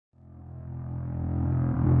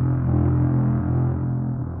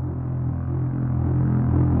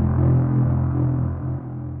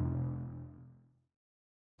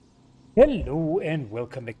Hello and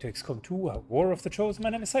welcome back to Xcom2 War of the Chosen.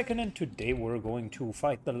 My name is Syken and today we're going to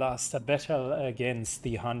fight the last battle against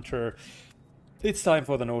the Hunter. It's time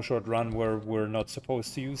for the no-shot run where we're not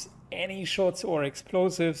supposed to use any shots or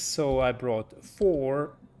explosives, so I brought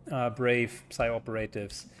 4 brave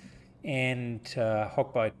psi-operatives and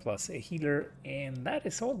Hogbite plus a healer, and that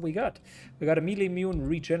is all we got. We got a melee immune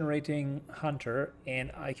regenerating Hunter,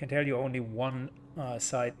 and I can tell you only one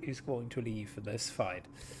side is going to leave this fight.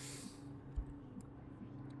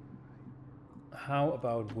 How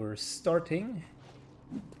about we're starting,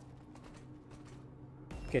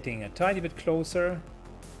 getting a tiny bit closer.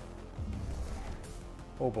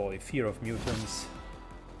 Oh boy, fear of mutants.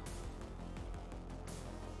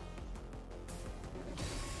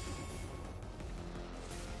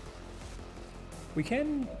 We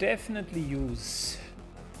can definitely use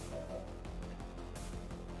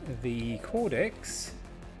the Codex.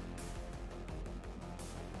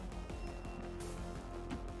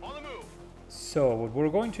 So what we're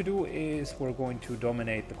going to do is we're going to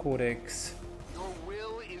dominate the Codex. Your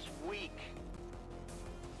will is weak.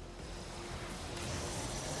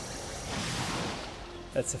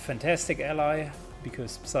 That's a fantastic ally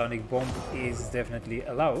because Psionic Bomb is definitely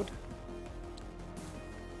allowed.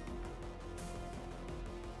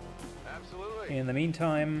 Absolutely. In the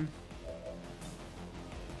meantime,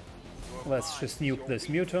 let's just nuke this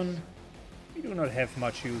mutant. We do not have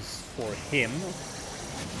much use for him.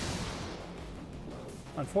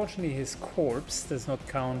 Unfortunately, his corpse does not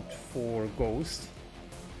count for Ghost.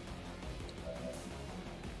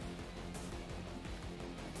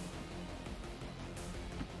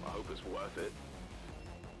 I hope it's worth it.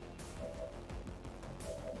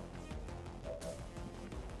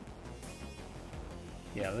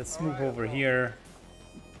 Yeah, let's move over here.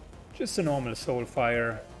 Just a normal soul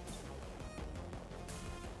fire.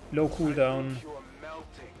 Low cooldown.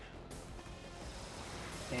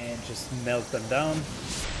 And just melt them down.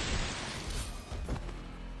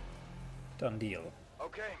 Done deal.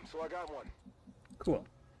 Okay, so I got one. Cool.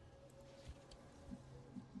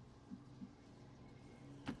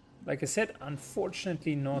 Like I said,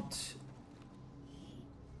 unfortunately not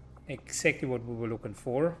exactly what we were looking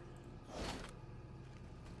for.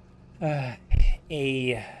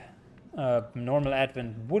 A normal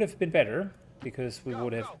advent would have been better because we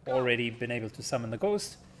would have already been able to summon the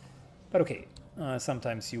ghost. But okay.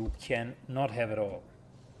 Sometimes you can not have it all.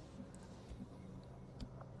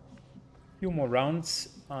 Few more rounds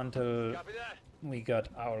until we got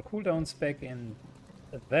our cooldowns back, and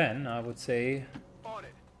then I would say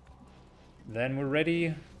then we're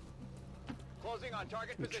ready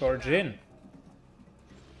to charge in.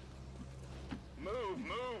 Move.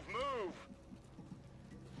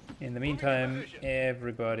 In the meantime,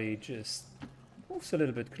 everybody just moves a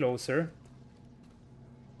little bit closer.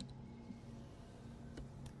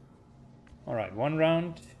 Alright, 1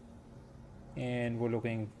 round, and we're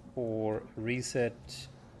looking for reset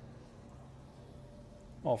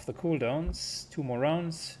of the cooldowns. 2 more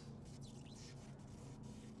rounds.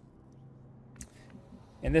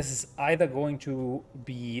 And this is either going to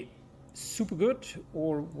be super good,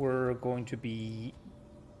 or we're going to be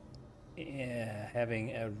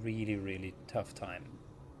having a really tough time.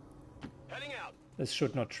 Heading out. This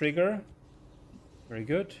should not trigger. Very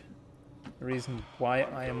good. The reason why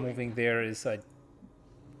I am moving there is I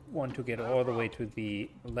want to get all the way to the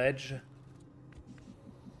ledge.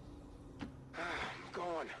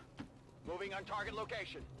 Gone. Moving on target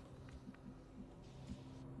location.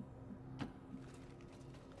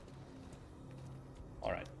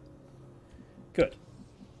 Alright. Good.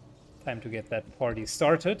 Time to get that party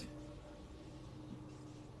started.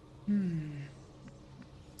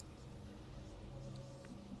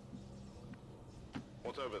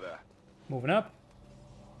 What's over there? Moving up.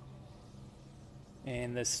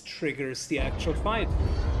 And this triggers the actual fight.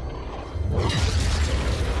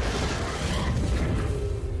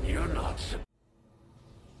 You're not.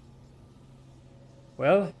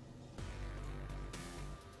 Well,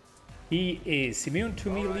 he is immune to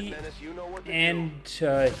melee, and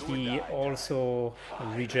he also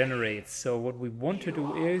regenerates. So what we want to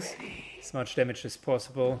do is as much damage as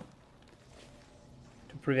possible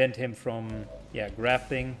to prevent him from,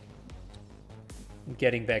 grappling and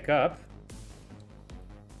getting back up.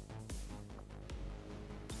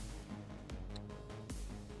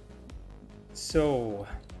 So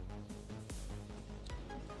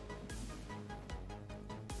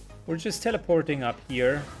we're just teleporting up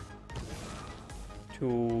here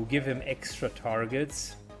to give him extra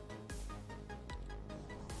targets.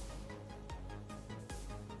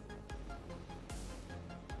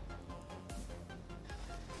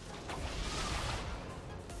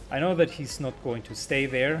 I know that he's not going to stay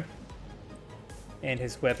there, and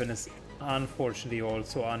his weapon is unfortunately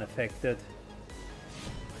also unaffected.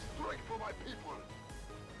 Strike for my people.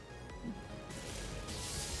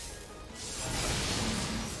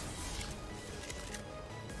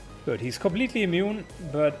 Good, he's completely immune,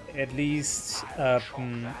 but at least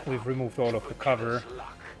we've removed all of the cover.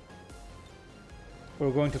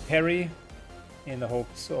 We're going to parry in the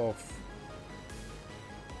hopes of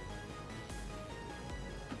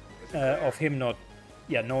him not,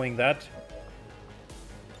 knowing that.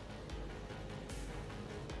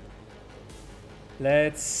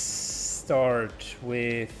 Let's start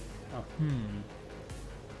with...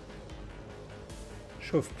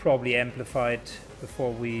 should have probably amplified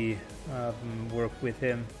before we work with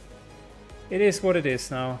him. It is what it is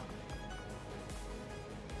now.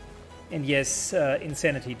 And yes,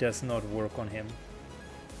 Insanity does not work on him.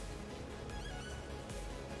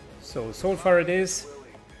 So Soulfire it is.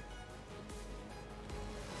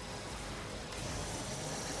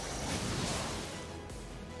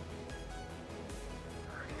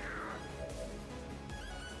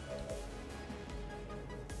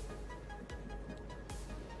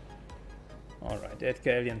 Alright,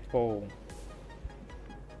 Edgar Alien Poe.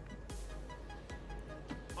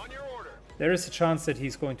 On your order. There is a chance that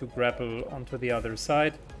he's going to grapple onto the other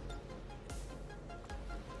side.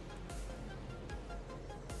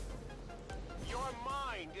 Your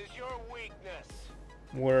mind is your weakness.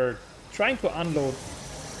 We're trying to unload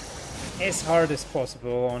as hard as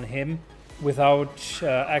possible on him without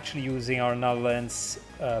actually using our null lens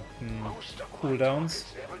cooldowns.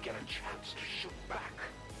 Never get a chance to shoot back.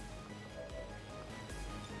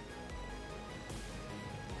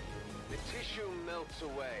 The tissue melts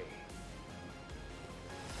away.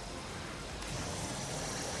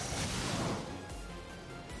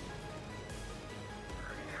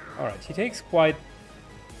 Alright, he takes quite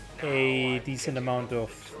a decent amount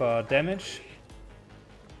of damage.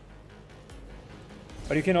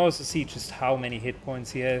 But you can also see just how many hit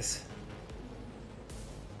points he has.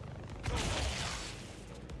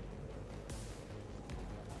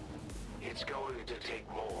 It's going to take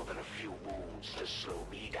more than a few wounds to slow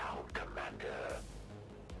me down, Commander.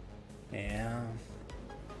 Yeah.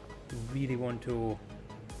 Really want to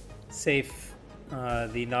save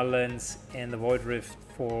the null lens and the void rift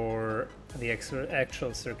for the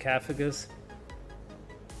actual sarcophagus.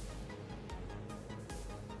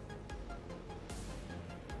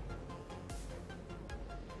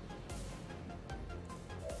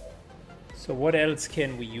 So what else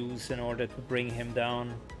can we use in order to bring him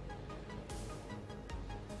down?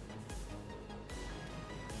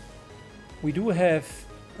 We do have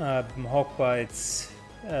Hawkbite's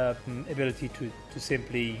ability to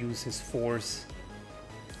simply use his force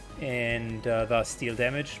and thus deal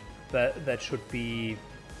damage. That should be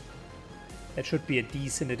a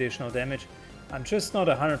decent additional damage. I'm just not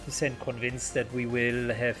 100% convinced that we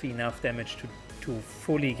will have enough damage to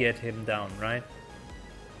fully get him down, right?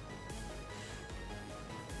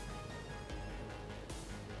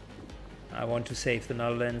 I want to save the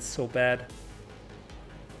null lens so bad.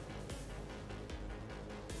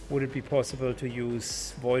 Would it be possible to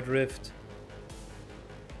use Void Rift?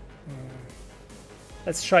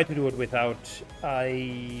 Let's try to do it without.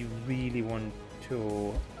 I really want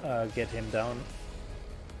to get him down.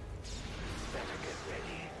 Better get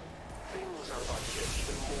ready. Things are about to get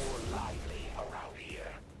even more lively around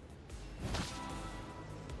here.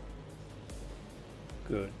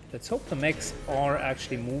 Good. Let's hope the mechs are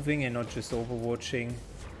actually moving and not just overwatching.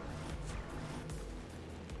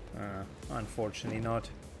 Unfortunately not.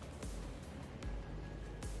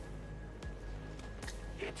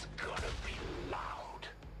 It's gonna be loud.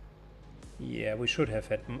 Yeah, we should have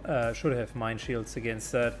had mine shields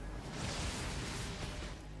against that.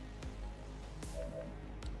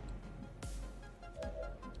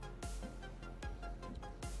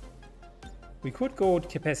 We could go with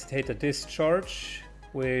Capacitator Discharge,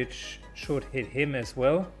 which should hit him as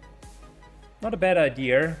well. Not a bad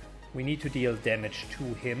idea. We need to deal damage to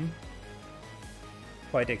him.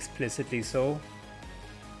 Quite explicitly so.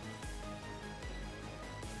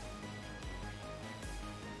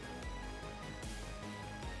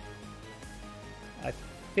 I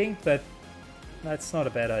think that's not a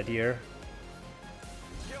bad idea.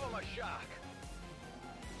 Give him a shock.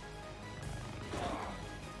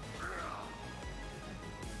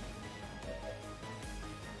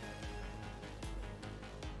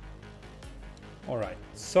 Alright,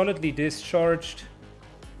 solidly discharged.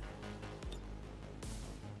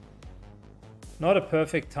 Not a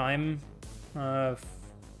perfect time to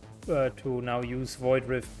now use Void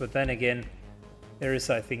Rift, but then again, There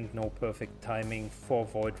is, I think, no perfect timing for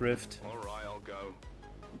Void Rift. Alright, I'll go.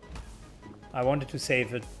 I wanted to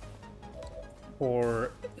save it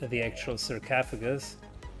for the actual sarcophagus.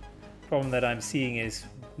 Problem that I'm seeing is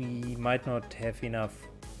we might not have enough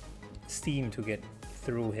steam to get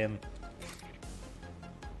through him.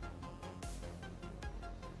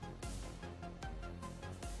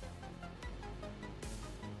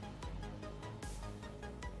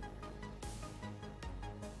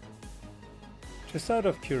 Just out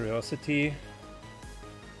of curiosity,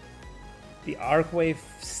 the arc wave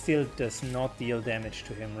still does not deal damage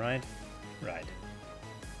to him, right? Right.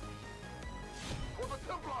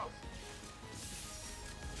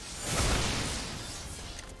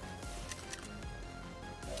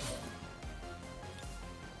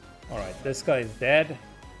 Alright, this guy is dead.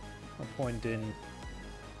 No point in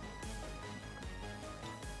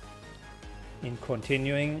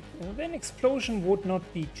continuing. Well, then explosion would not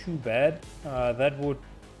be too bad. That would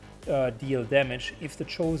deal damage if the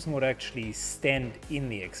chosen would actually stand in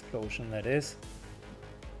the explosion, that is.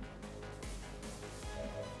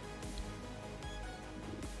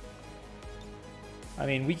 I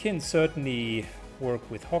mean, we can certainly work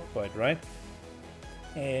with Hawkbite, right?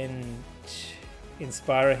 And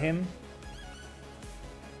inspire him.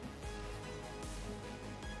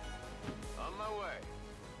 On my way.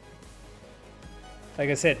 Like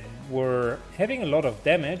I said, we're having a lot of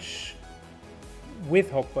damage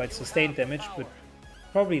with Hawkbite, sustained damage, but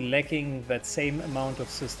probably lacking that same amount of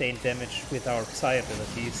sustained damage with our psi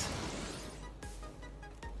abilities.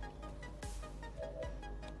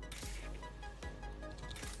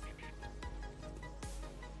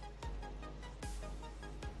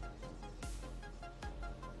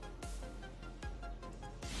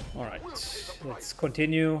 Alright, let's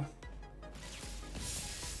continue.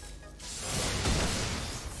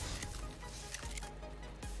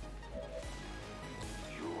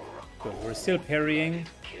 Good, we're still parrying.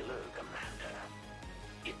 Killer, Commander.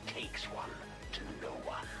 It takes one to know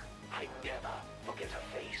one. I never forget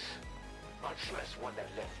a face, much less one that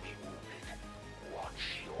left me wounded. Watch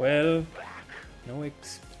your Well, back. no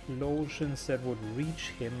explosions that would reach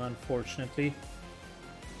him, unfortunately.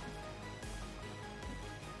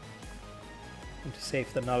 And to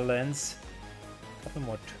save the null lens. A couple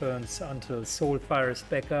more turns until Soulfire is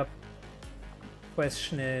back up.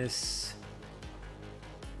 Question is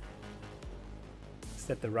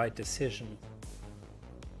that the right decision?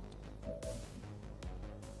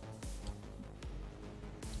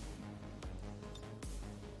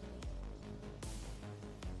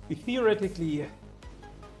 We theoretically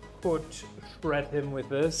could shred him with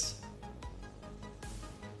this.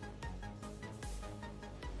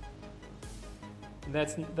 And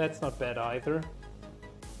that's not bad either.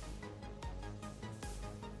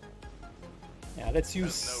 Yeah, let's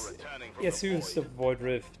use the Void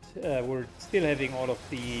Rift. We're still having all of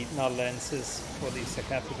the null lances for the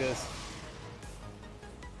sarcophagus.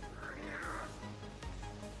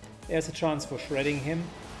 There's a chance for shredding him.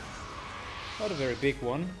 Not a very big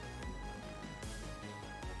one.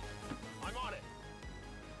 I'm on it.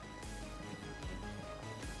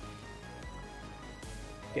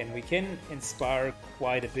 Again, we can inspire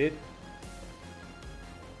quite a bit.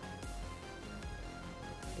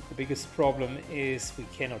 But the biggest problem is we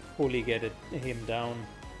cannot fully get him down.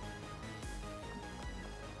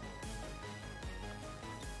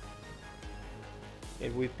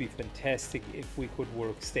 It would be fantastic if we could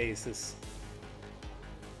work stasis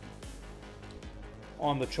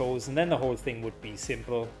on the chosen, then the whole thing would be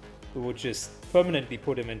simple. We would just permanently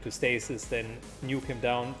put him into stasis, then nuke him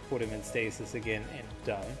down, put him in stasis again, and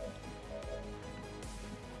down.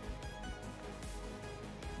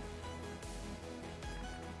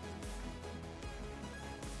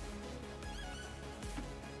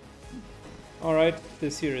 Alright,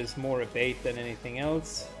 this here is more a bait than anything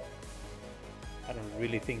else. I don't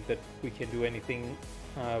really think that we can do anything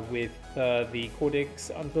with the codex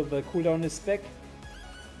until the cooldown is back.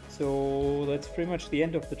 So that's pretty much the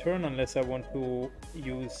end of the turn, unless I want to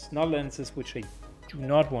use null lenses, which I do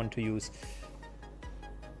not want to use.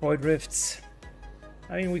 Void Rifts.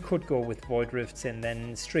 I mean, we could go with Void Rifts and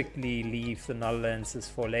then strictly leave the null lenses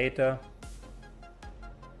for later.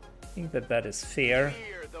 I think that that is fair.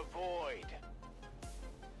 Fear the void.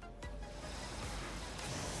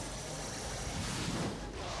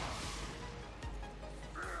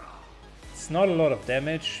 It's not a lot of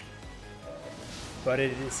damage, but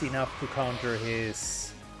it is enough to counter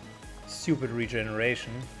his stupid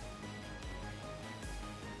regeneration.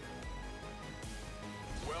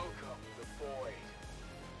 Welcome the void.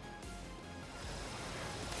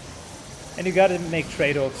 And you gotta make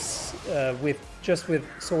trade-offs with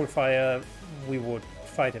Soulfire we would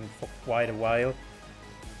fight him for quite a while.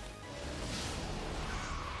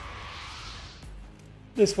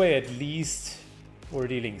 This way at least we're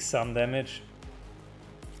dealing some damage.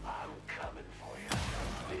 I'm coming for you.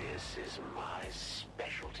 This is my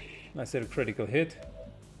specialty. Nice little critical hit.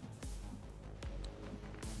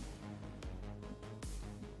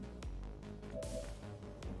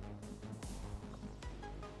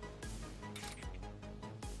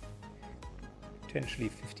 Potentially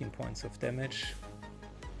 15 points of damage.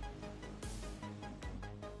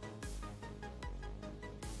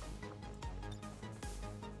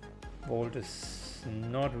 Volt is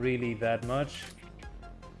not really that much.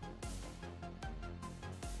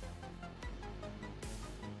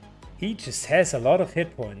 He just has a lot of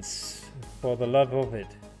hit points, for the love of it.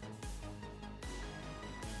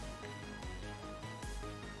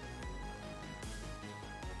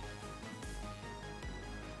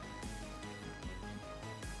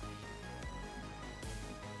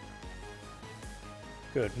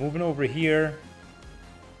 Good, moving over here.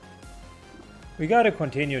 We gotta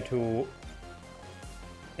continue to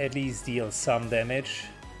at least deal some damage.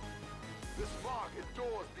 This fog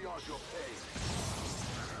endures beyond your pay.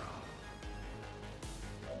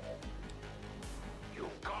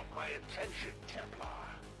 You've got my attention, Templar.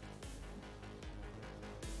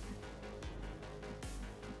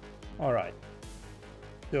 Alright.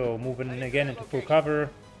 So moving again into full cover.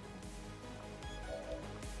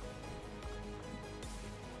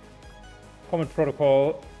 Common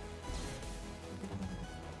protocol.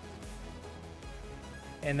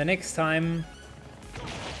 And the next time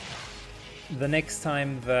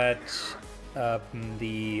that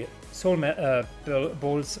the soul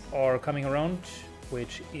bolts are coming around,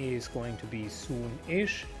 which is going to be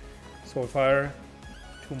soon-ish, Soulfire,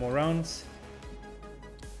 2 more rounds,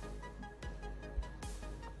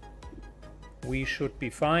 we should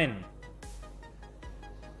be fine.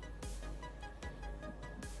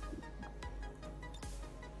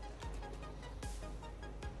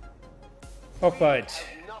 Hogbite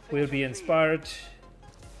will be inspired.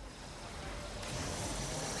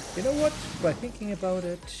 You know what? By thinking about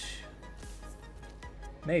it,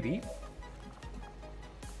 maybe.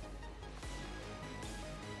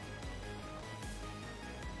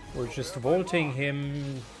 We're just vaulting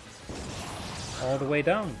him all the way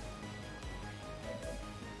down.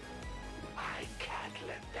 I can't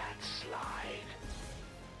let that slide.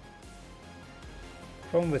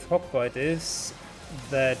 Problem with Hogbite is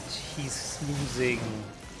that he's losing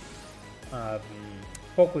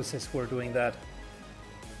focus as we're doing that.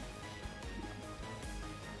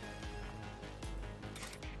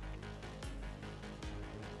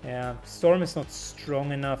 Yeah, Storm is not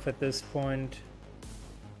strong enough at this point.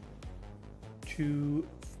 2,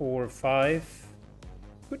 4, 5.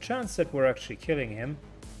 Good chance that we're actually killing him.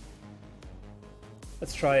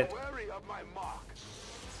 Let's try it. Wary of my mark.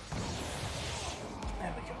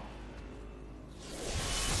 There we go.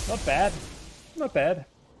 Not bad. Not bad.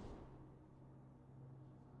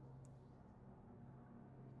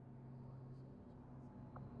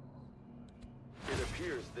 It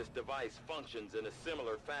appears this device functions in a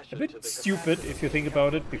similar fashion A to the bit stupid capacitor. if you think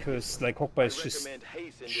about it, because like Hogbite's just Recommend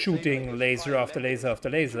haste in shooting disabling laser this after laser after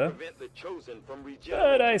to laser. prevent the chosen from But I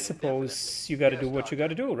regenerating suppose you gotta do what you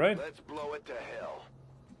gotta do, right? Let's blow it to hell.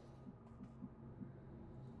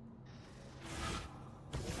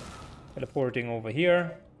 Teleporting over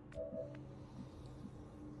here.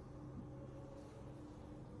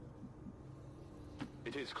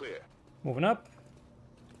 It is clear. Moving up.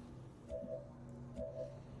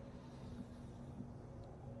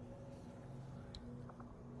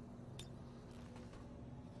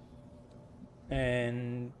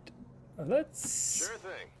 And let's Sure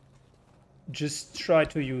thing. just try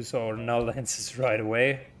to use our null lenses right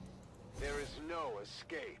away. There is no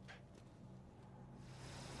escape.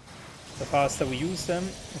 The faster we use them,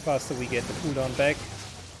 the faster we get the cooldown back.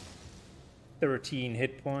 13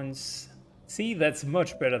 hit points. See, that's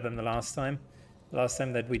much better than the last time. Last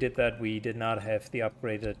time that we did that, we did not have the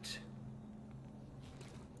upgraded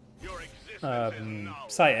Your existence is null.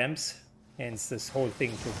 psi-amps. Hence, this whole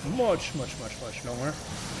thing took much longer.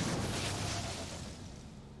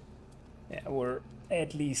 Yeah, we're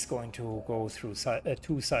at least going to go through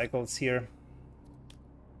 2 cycles here.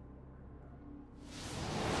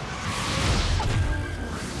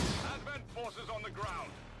 Advent forces on the ground.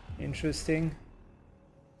 Interesting.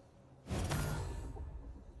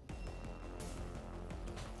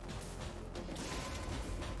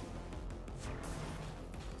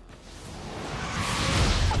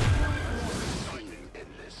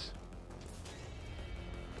 Endless.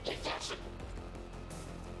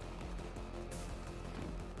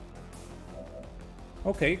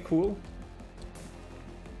 Okay, cool.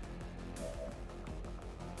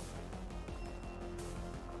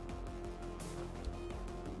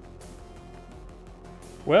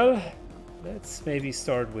 Well, let's maybe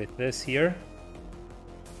start with this here.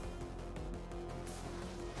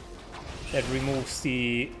 That removes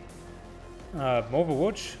the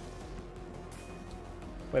Overwatch.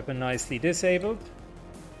 Weapon nicely disabled.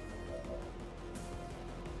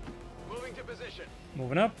 Moving to position.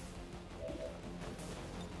 Moving up.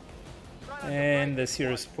 And this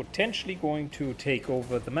here is potentially going to take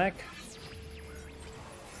over the mech.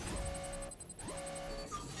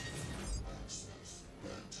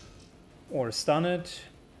 Or stun it.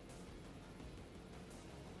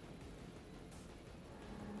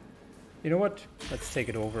 You know what? Let's take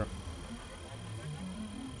it over.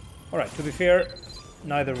 Alright, to be fair,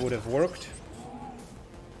 neither would have worked.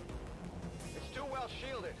 It's too well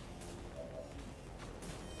shielded.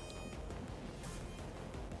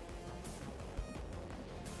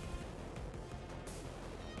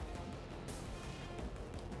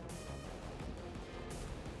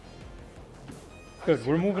 Good,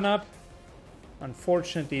 we're moving up.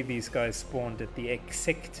 Unfortunately, these guys spawned at the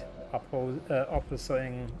exact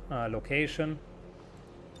opposing location.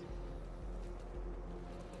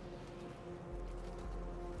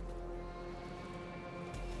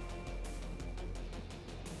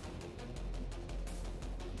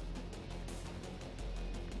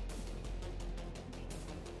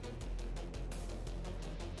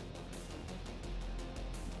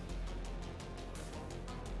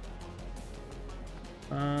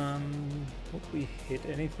 Would we hit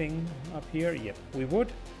anything up here? Yep, we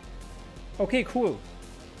would. Okay, cool.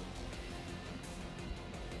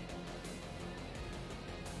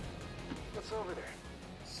 What's over there?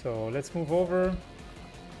 So let's move over.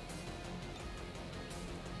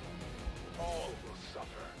 All will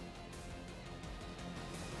suffer.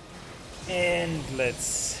 And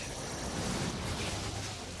let's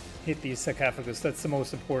hit the sarcophagus. That's the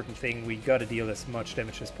most important thing. We gotta deal as much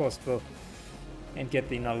damage as possible. And get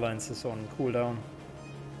the null lenses on cooldown.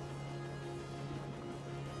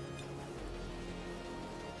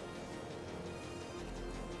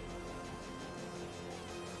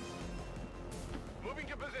 Moving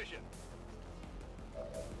to position.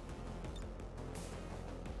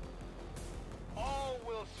 All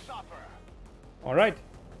will suffer. All right.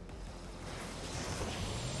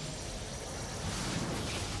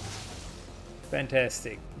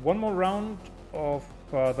 Fantastic. One more round of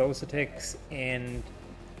those attacks and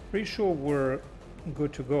pretty sure we're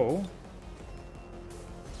good to go.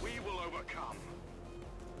 We will overcome.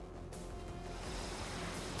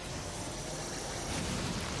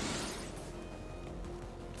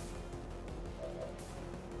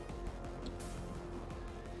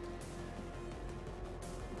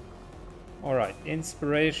 All right,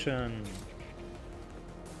 inspiration.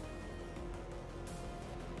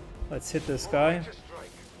 Let's hit this guy. To strike.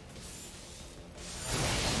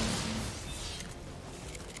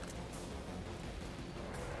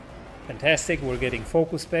 Fantastic, we're getting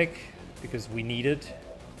focus back because we need it.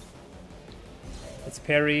 Let's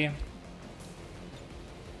parry.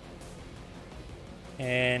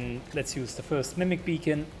 And let's use the first Mimic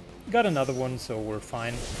Beacon. Got another one, so we're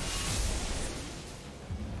fine.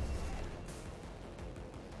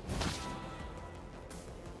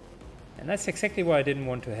 And that's exactly why I didn't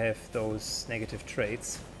want to have those negative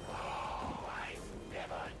traits. Oh, I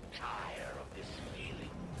never tire of this feeling.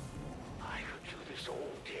 I could do this all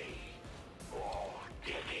day, all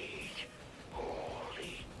decade, all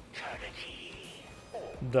eternity.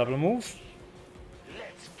 Double move.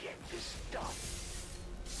 Let's get this done.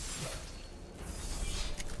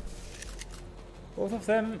 Both of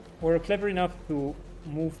them were clever enough to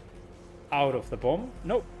move out of the bomb.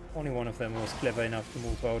 Nope, only one of them was clever enough to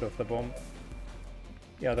move out of the bomb.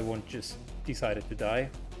 The other one just decided to die.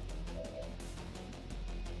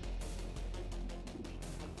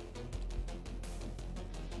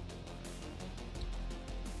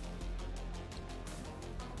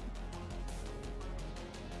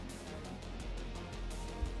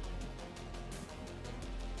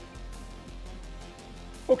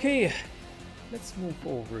 Okay, let's move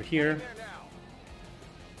over here. There now.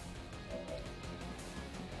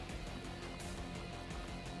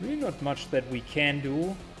 Really not much that we can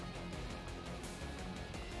do.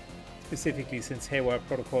 Specifically since Haywire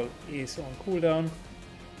Protocol is on cooldown.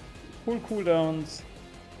 Full cooldowns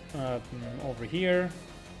over here.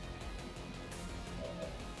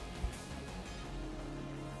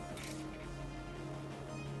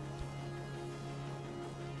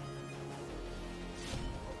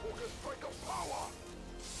 Focus strike of power.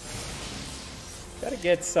 Gotta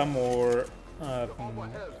get some more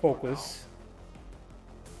focus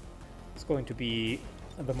is going to be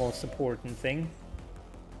the most important thing.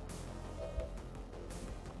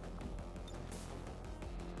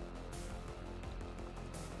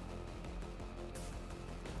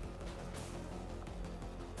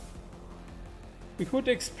 We could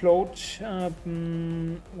explode,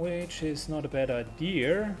 which is not a bad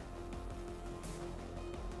idea.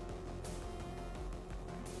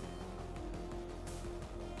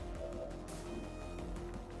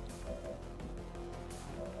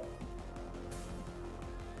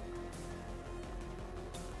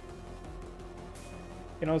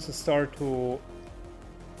 Can also start to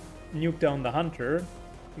nuke down the hunter,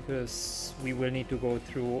 because we will need to go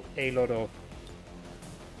through a lot of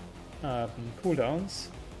cooldowns.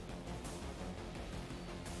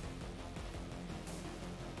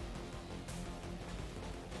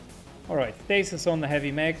 Alright, stasis on the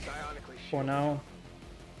heavy mech for now.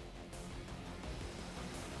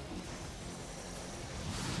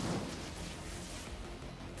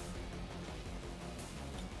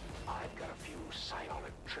 I've got a few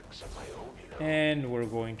psionic tricks of my own, you know. And we're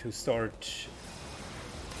going to start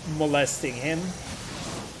molesting him.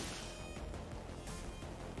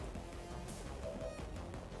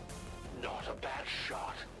 Not a bad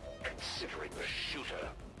shot, considering the shooter.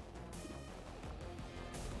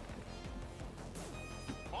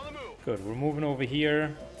 On the move. Good, we're moving over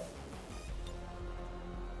here.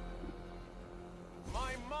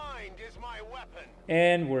 My mind is my weapon.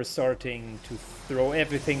 And we're starting to throw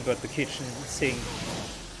everything but the kitchen sink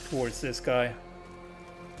towards this guy.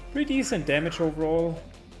 Pretty decent damage overall.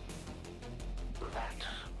 That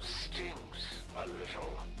stings a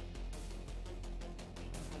little.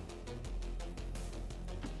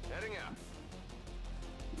 Heading out.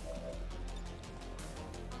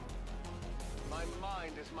 My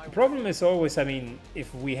mind is my The problem is always, I mean,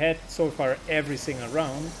 if we had so far everything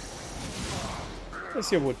around, this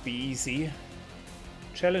here would be easy.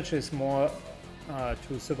 Challenge is more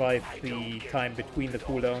to survive the time between the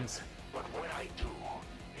cooldowns. But when I do,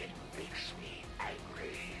 it makes me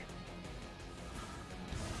angry.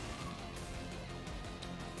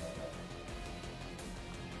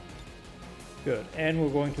 Good, and we're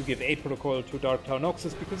going to give 8 protocol to Darktown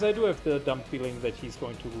Noxus, because I do have the dumb feeling that he's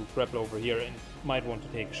going to grapple over here and might want to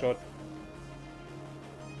take a shot.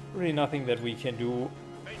 Really nothing that we can do.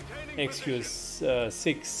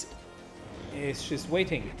 Xcom2 is just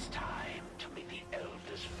waiting. It's time to make the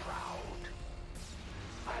elders proud.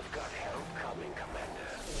 I've got help coming,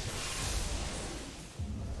 Commander.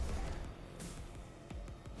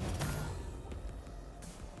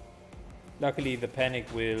 Luckily, the panic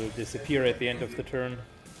will disappear at the end of the turn.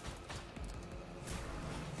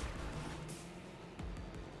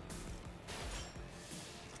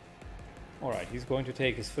 Alright, he's going to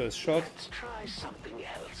take his first shot. Let's try something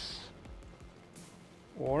else.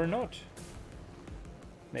 Or not.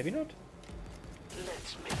 Maybe not.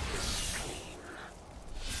 Let's make this clean.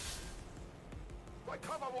 My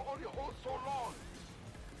cover will only hold so long.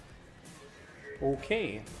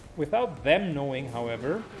 Okay. Without them knowing,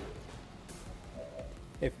 however,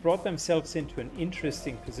 they've brought themselves into an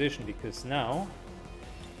interesting position, because now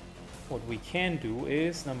what we can do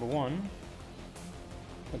is, number one,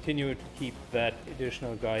 continue to keep that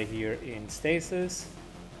additional guy here in stasis.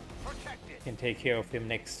 Protect it. Can take care of him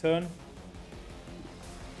next turn.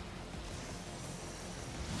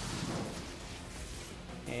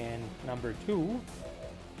 And number two,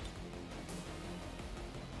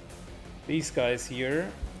 these guys here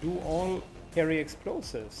do all carry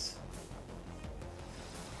explosives.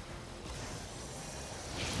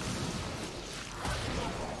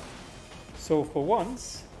 So for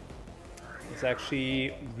once, it's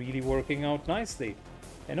actually really working out nicely.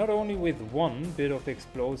 And not only with one bit of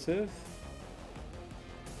explosive,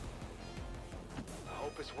 I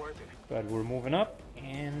hope it's worth it. but we're moving up,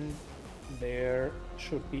 and there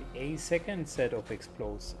should be a second set of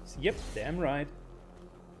explosives. Yep, damn right.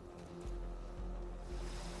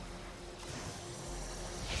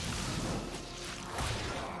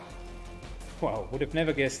 Wow, would have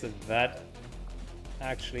never guessed that that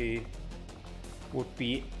actually would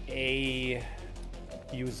be a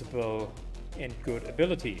usable and good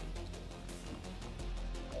ability.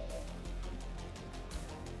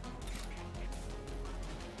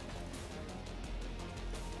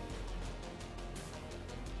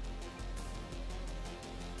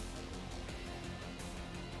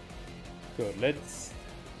 Good, let's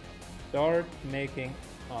start making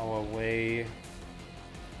our way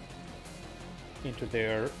into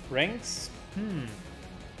their ranks.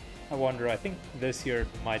 I wonder, I think this here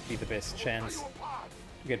might be the best chance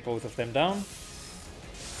to get both of them down.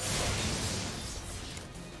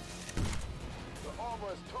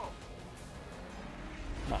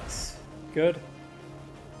 Good.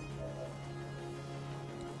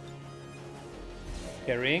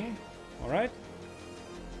 Carrying. Alright.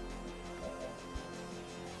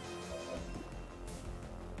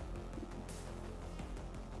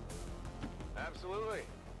 Absolutely.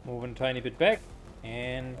 Moving a tiny bit back.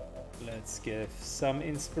 And let's give some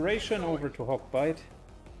inspiration over to Hawkbite.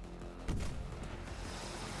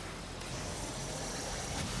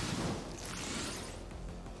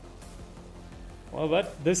 Well,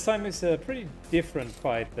 but this time is a pretty different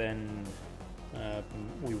fight than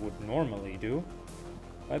we would normally do.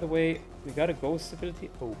 By the way, we got a ghost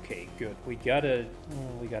ability. Okay, good. We gotta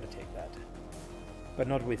take that, but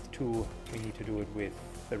not with 2. We need to do it with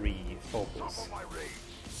 3 focus. My rage.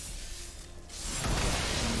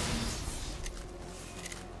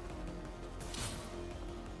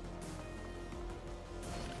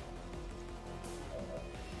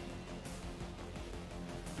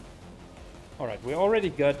 Alright, we already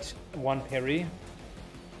got 1 parry.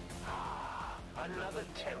 Another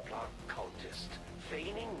Templar cultist,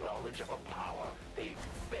 feigning knowledge of a power they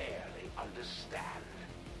barely understand.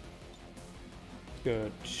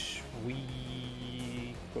 Good.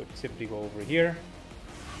 We could simply go over here.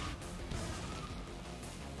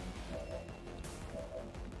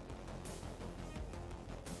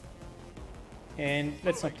 And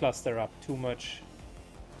let's not cluster up too much.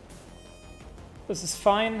 This is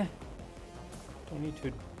fine. Don't need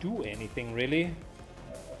to do anything really.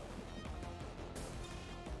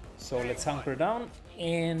 So let's hunker down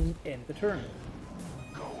and end the turn.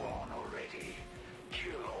 Go on already.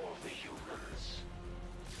 Kill all the humans.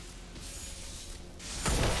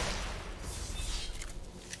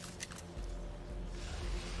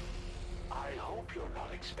 I hope you're not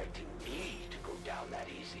expecting me to go down that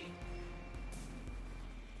easy.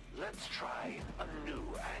 Let's try a new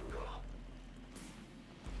angle.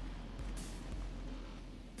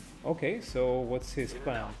 Okay, so what's his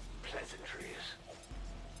plan? Pleasantries.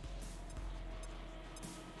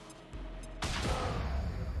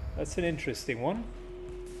 That's an interesting one.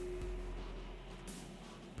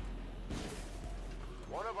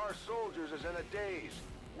 One of our soldiers is in a daze.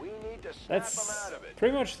 We need to snap him That's out of it.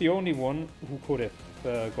 pretty much the only one who could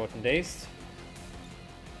have gotten dazed.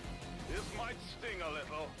 This might sting a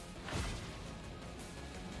little.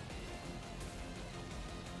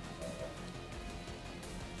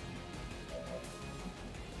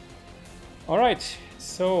 Alright,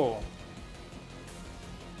 so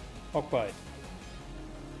Hawkbite.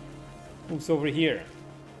 Who's over here?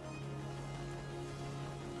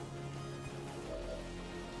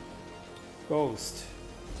 Ghost.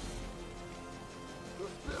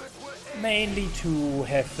 Mainly to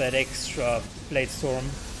have that extra Blade Storm.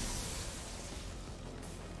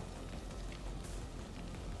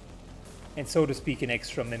 And so to speak, an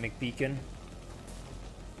extra Mimic Beacon.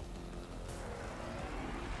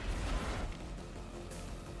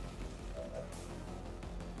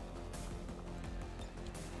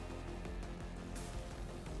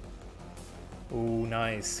 Ooh,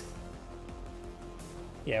 nice.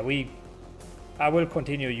 Yeah, I will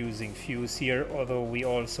continue using Fuse here, although we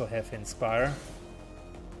also have Inspire.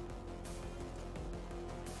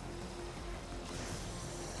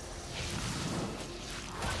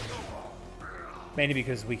 Mainly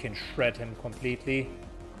because we can shred him completely.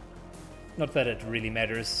 Not that it really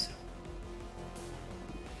matters.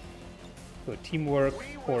 Good teamwork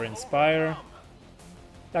or Inspire.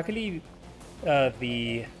 Luckily,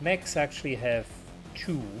 the mechs actually have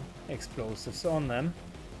 2 explosives on them.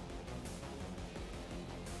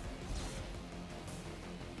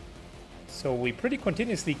 So we pretty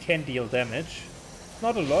continuously can deal damage.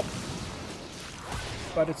 Not a lot,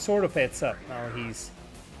 but it sort of adds up. Now he's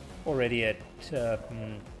already at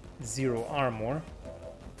 0 armor.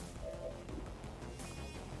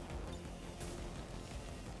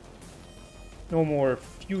 No more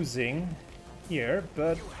fusing here,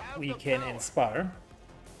 but we can inspire.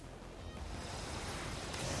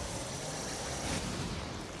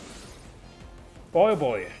 Boy, oh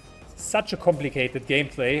boy, such a complicated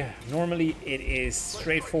gameplay. Normally it is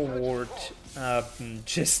straightforward,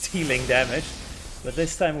 just healing damage, but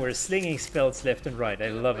this time we're slinging spells left and right. I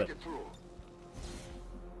love it.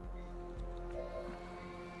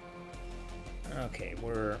 Okay,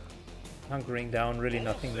 we're hunkering down. Really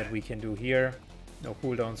nothing that we can do here. No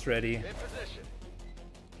cooldowns ready.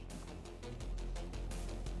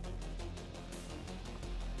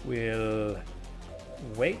 We'll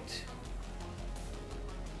wait.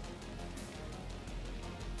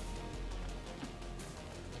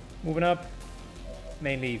 Moving up,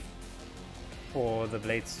 mainly for the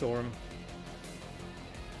Blade Storm.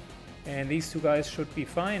 And these 2 guys should be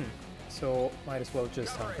fine, so might as well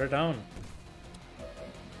just hunker down.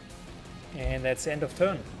 And that's end of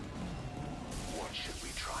turn. What should we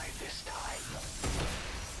try this time?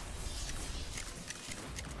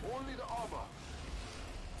 Only the armor.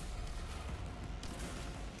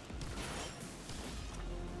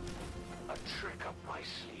 A trick up my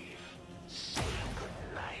sleeve. Say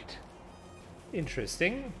good night.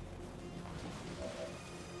 Interesting.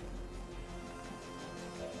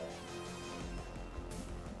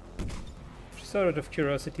 Just out of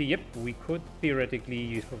curiosity, yep, we could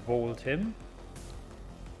theoretically vault him.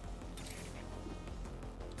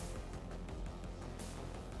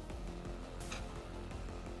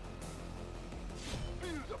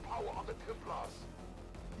 Feel the power of the Templars.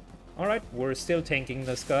 Alright, we're still tanking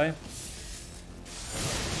this guy.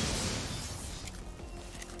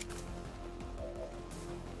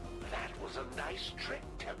 That was a nice trick,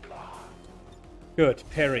 Templar. Good,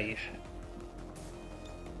 parry.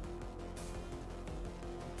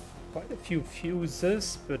 Quite a few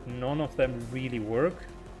fuses, but none of them really work.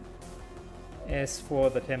 As for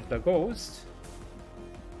the Templar Ghost,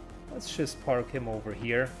 let's just park him over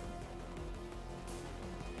here.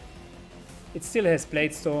 It still has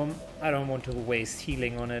Blade Storm. I don't want to waste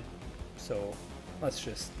healing on it, so let's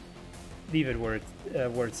just leave it where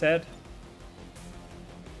it's at.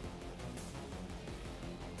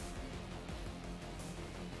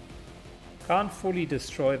 Can't fully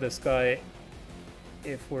destroy this guy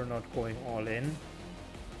if we're not going all in.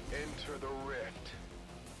 Enter the rift.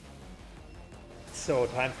 So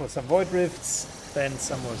time for some Void Rifts, then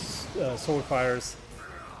some more Soul Fires,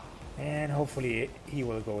 and hopefully he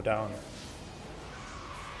will go down.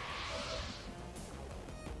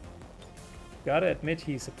 Gotta admit,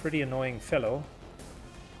 he's a pretty annoying fellow.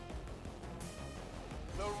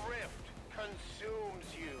 The rift consumes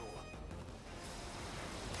you.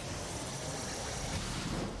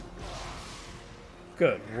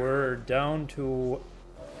 Good, we're down to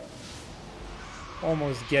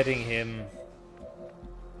almost getting him.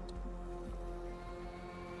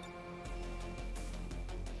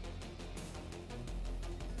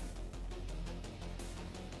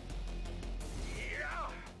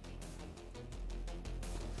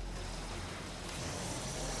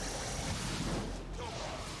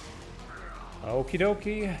 Okie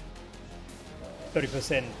dokie.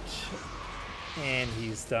 30%. And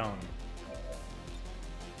he's down.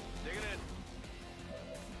 Digging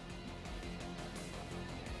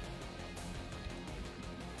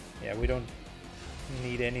in. Yeah, we don't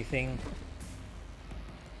need anything.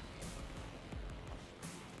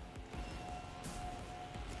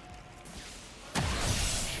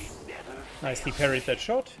 Nicely parried that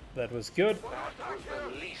shot. That was good. That was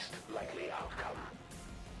the least likely outcome.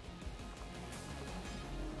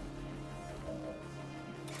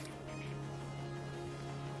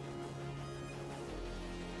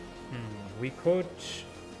 We could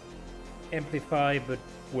amplify, but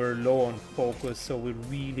we're low on focus, so we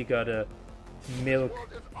really gotta milk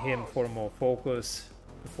him for more focus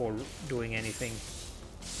before doing anything.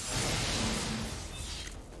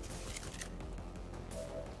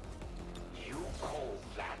 You call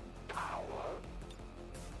that power?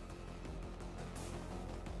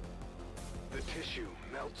 The tissue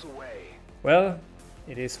melts away. Well,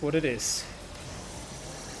 it is what it is.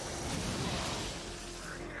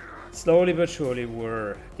 Slowly but surely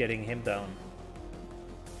we're getting him down.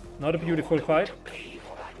 Not a beautiful fight, Pay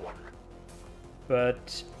for that one.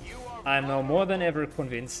 but I'm now more than ever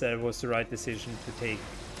convinced that it was the right decision to take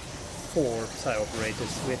 4 Psi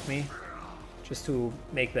operators with me, just to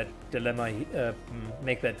make that dilemma,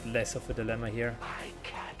 make that less of a dilemma here. I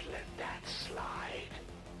can't let that slide.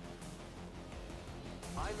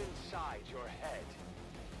 I'm inside your head.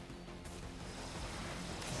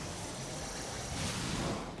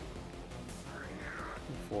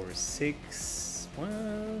 4, 6.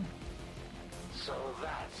 Well, So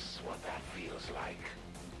that's what that feels like.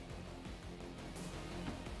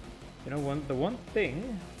 you know, the one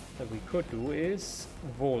thing that we could do is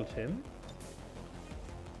vault him.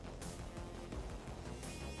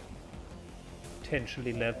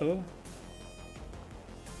 Potentially level.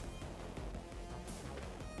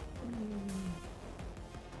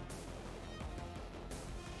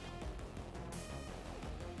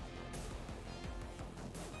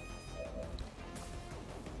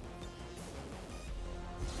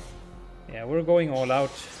 Yeah, we're going all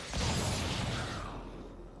out.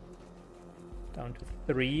 Down to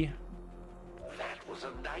 3. That was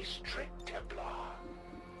a nice trick, Templar.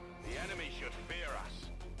 The enemy should fear us.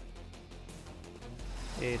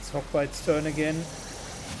 It's Hawkbite's turn again.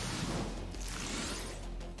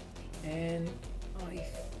 And I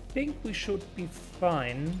think we should be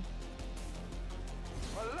fine.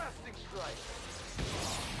 A lasting strike.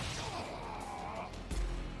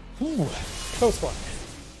 Ooh, close one.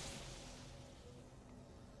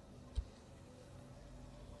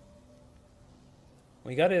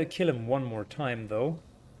 We gotta kill him one more time, though.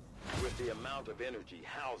 With the amount of energy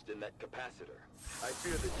housed in that capacitor, I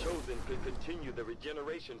fear the Chosen could continue the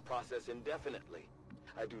regeneration process indefinitely.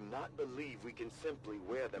 I do not believe we can simply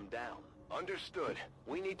wear them down. Understood.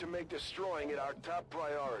 We need to make destroying it our top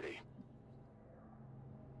priority.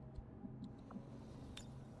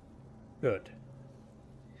 Good.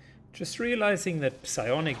 Just realizing that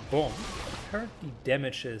psionic bomb apparently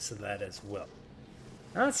damages that as well.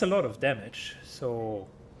 That's a lot of damage, so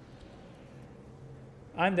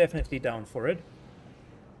I'm definitely down for it.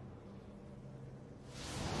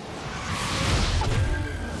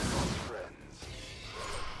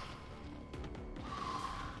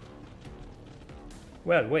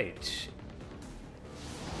 Well, wait.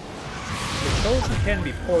 The Chosen can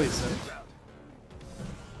be poisoned.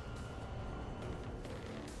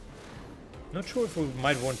 Not sure if we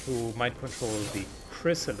might want to mind control the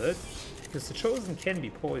chrysalid, because the Chosen can be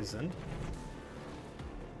poisoned.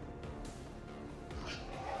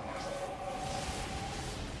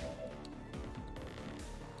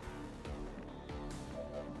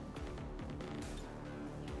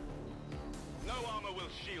 No armor will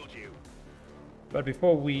shield you. But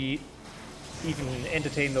before we even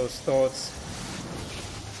entertain those thoughts,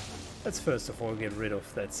 let's first of all get rid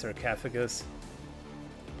of that sarcophagus.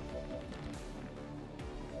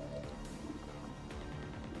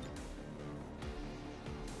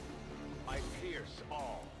 I pierce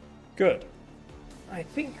all. Good. I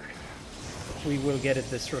think we will get it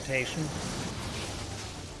this rotation.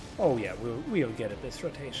 Oh yeah, we'll get it this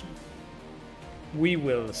rotation. We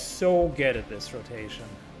will so get it this rotation.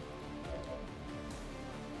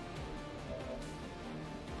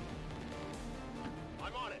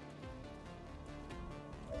 I'm on it.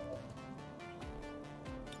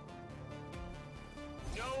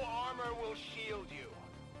 No armor will shield you.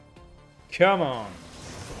 Come on.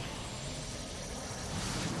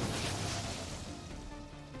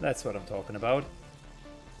 That's what I'm talking about.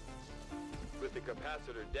 With the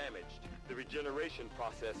capacitor damaged, the regeneration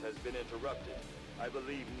process has been interrupted. I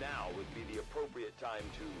believe now would be the appropriate time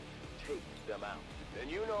to take them out. Then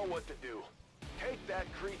you know what to do. Take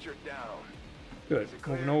that creature down. Good.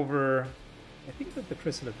 Moving over. I think that the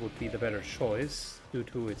chrysalid would be the better choice due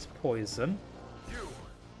to its poison. You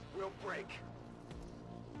will break.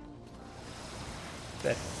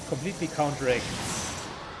 That completely counteracts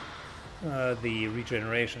the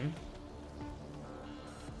regeneration.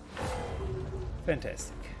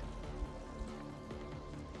 Fantastic.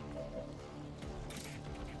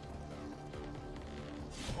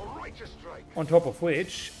 A righteous strike. On top of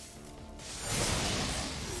which,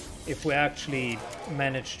 if we actually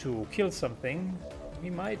manage to kill something,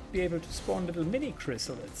 we might be able to spawn little mini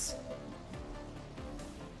chrysalids.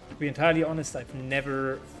 To be entirely honest, I've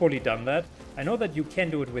never fully done that. I know that you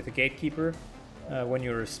can do it with a gatekeeper when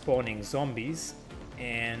you're spawning zombies,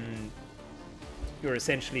 and you're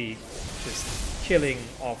essentially just killing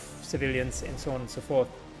off civilians and so on and so forth,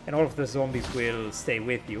 and all of the zombies will stay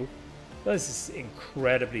with you. This is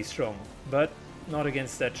incredibly strong, but not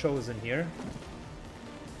against that Chosen here.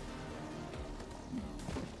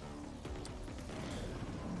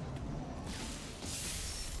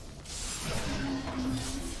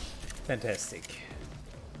 Fantastic.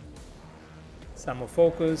 Some more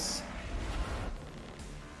focus.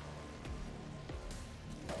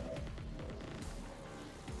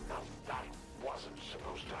 Now that wasn't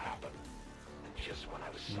supposed to happen. And just when I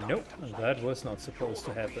was Nope, that was not supposed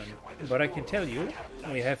to happen. But I can tell you,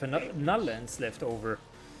 we have enough nullance left over.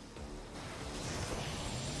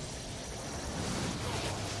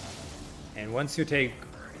 And once you take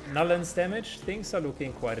nullance damage, things are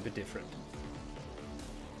looking quite a bit different.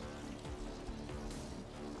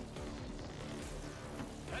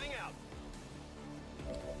 Heading out.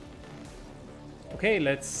 Okay,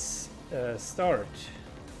 let's start.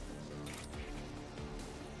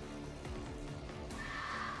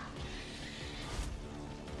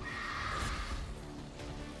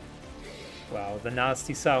 Wow, the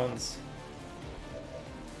nasty sounds.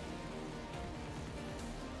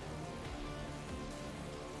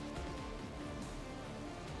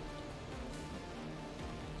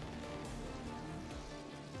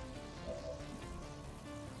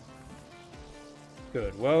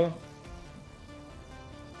 Good, well,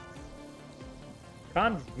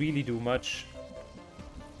 can't really do much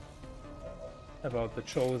about the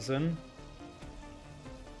Chosen.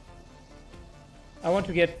 I want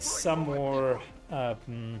to get some more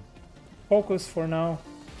focus for now.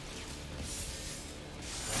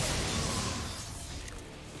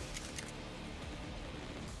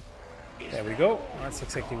 There we go. That's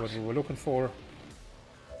exactly what we were looking for.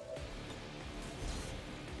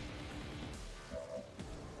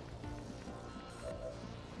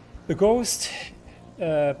 The ghost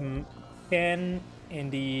can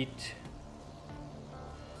indeed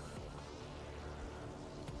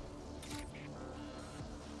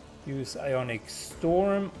use Ionic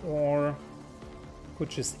Storm, or could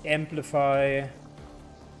just amplify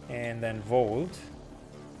and then Volt.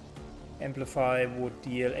 Amplify would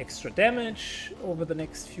deal extra damage over the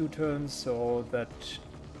next few turns, so that,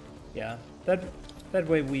 yeah, that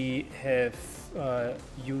way we have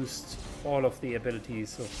used all of the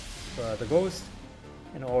abilities of the ghost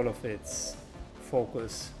and all of its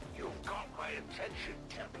focus. You've got my attention,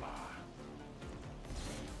 Templar.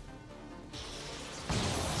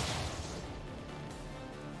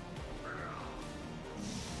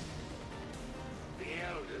 The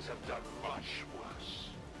Elders have done much worse.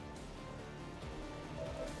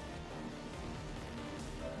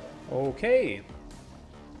 Okay.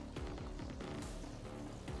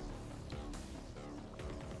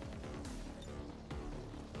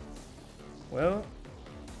 Well,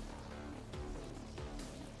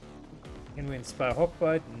 can we inspire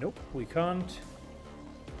Hawkbite? Nope, we can't.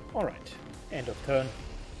 Alright, end of turn.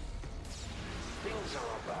 Things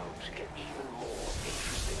are about to get even more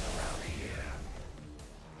interesting around here.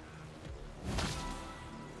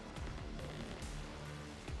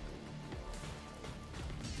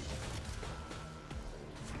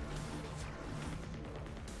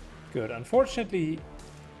 Good. Unfortunately,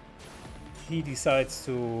 he decides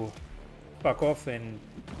to fuck off and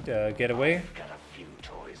get away. I've got a few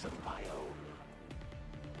toys of my own.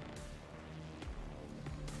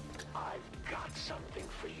 I've got something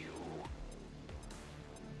for you.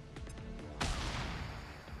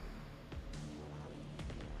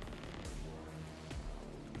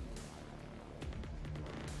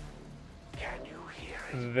 Can you hear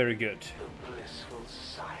it? Very good. The blissful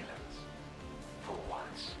silence. For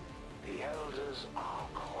once, the Elders are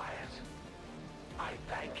quiet. I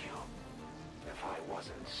thank you. If I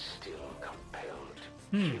wasn't still compelled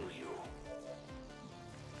to kill you.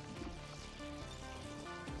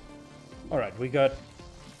 Alright, we got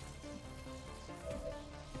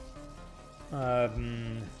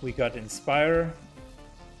Inspire.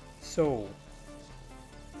 So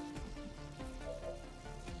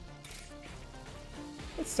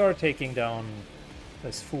let's start taking down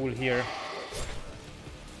this fool here.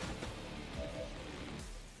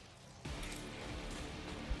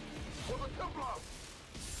 For the Templar!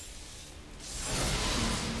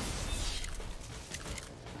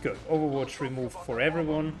 Good. Overwatch removed for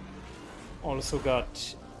everyone. Also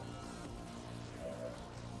got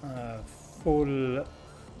full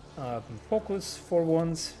focus for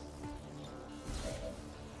once.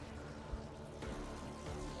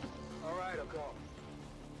 Alright, I'm gone.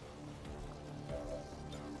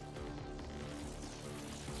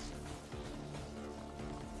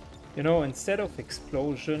 You know, instead of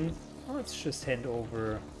explosion, let's just hand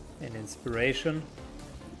over an inspiration.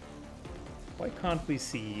 Why can't we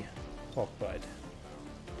see Hawkbite?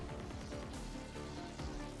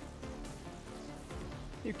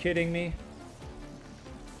 You kidding me?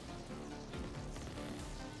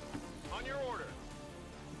 On your order.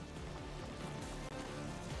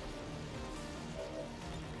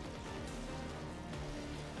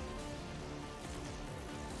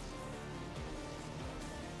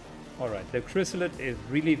 Alright, the chrysalid is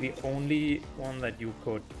really the only one that you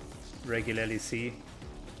could regularly see.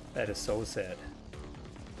 That is so sad.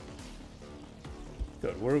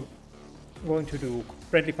 Good, we're going to do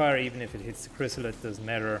friendly fire even if it hits the chrysalid, doesn't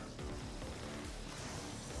matter.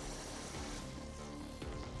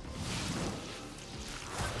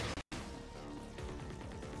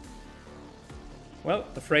 Well,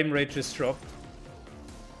 the frame rate just dropped.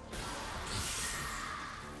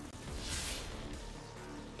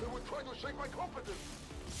 They were trying to shake my confidence.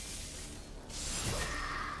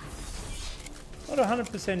 Not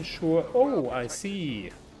 100% sure. Oh, I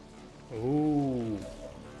see. Ooh,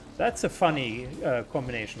 that's a funny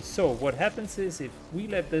combination. So what happens is if we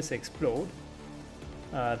let this explode,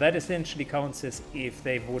 that essentially counts as if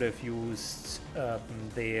they would have used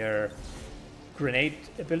their grenade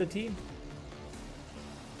ability.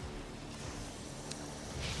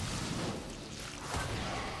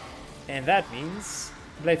 And that means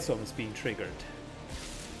Bladestorm is being triggered.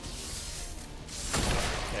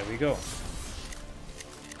 There we go.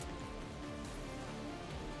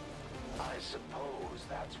 I suppose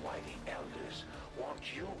that's why the Elders want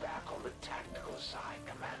you back on the tactical side,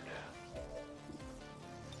 Commander.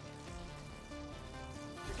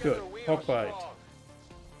 Good. Together we are Hawkbite. strong.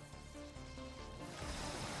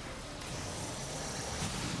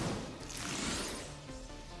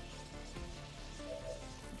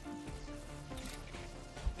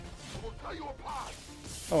 apart.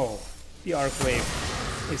 Oh, the arc wave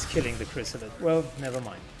is killing the chrysalid. Well, never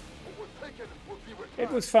mind. What was taken will be returned.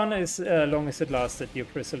 It was fun as long as it lasted, your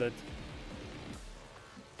chrysalid.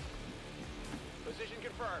 Position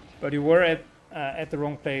confirmed. But you were at the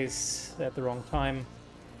wrong place at the wrong time.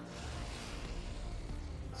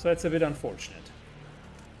 So that's a bit unfortunate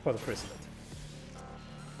for the chrysalid.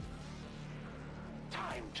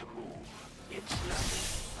 Time to move. It's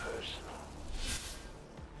nothing personal.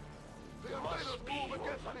 The Must invaders be move your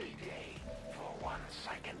against lucky me. day. For once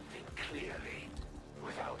I can think clearly.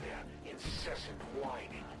 Without their incessant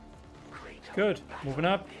whining. Greater Good. battle Moving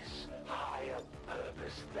up. This higher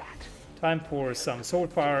purpose that. Time for some soul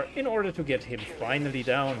power in order to get him finally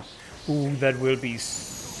down. Ooh, that will be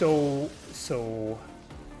so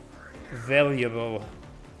valuable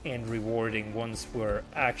and rewarding once we're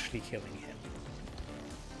actually killing him.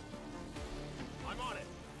 I'm on it.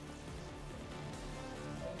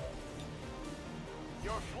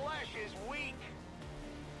 Your flesh is weak.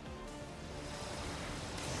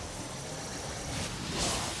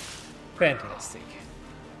 Fantastic.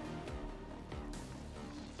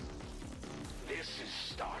 This is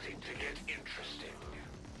starting to get interesting.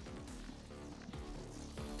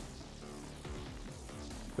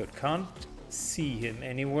 Good, can't see him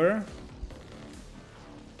anywhere.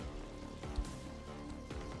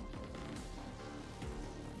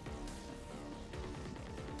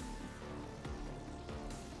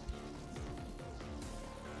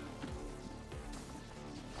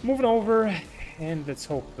 Moving over, and let's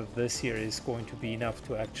hope that this here is going to be enough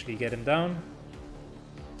to actually get him down.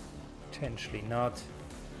 Potentially not.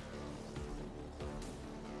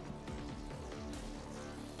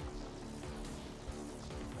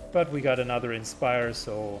 But we got another Inspire,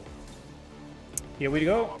 so here we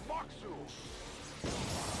go.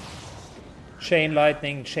 Chain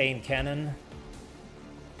Lightning, Chain Cannon.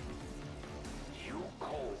 You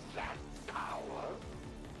call that power?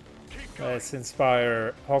 Let's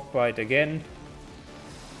Inspire Hawkbite again.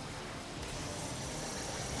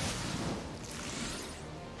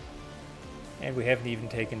 And we haven't even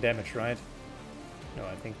taken damage, right? No,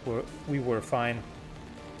 I think we were fine.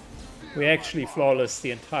 We actually flawless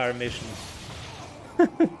the entire mission.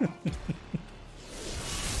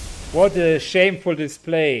 What a shameful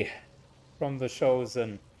display from the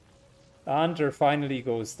Chosen. The Hunter finally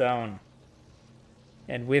goes down.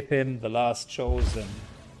 And with him, the last Chosen.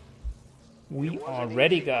 We are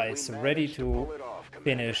ready, guys. Ready to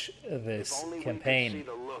finish this campaign. See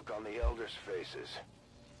the look on the elders' faces.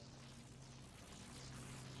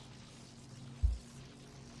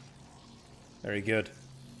 Very good.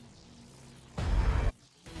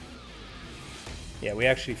 Yeah, we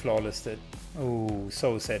actually flawlessed it. Oh,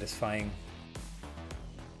 so satisfying.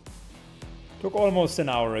 Took almost an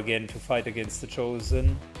hour again to fight against the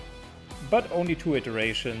Chosen, but only 2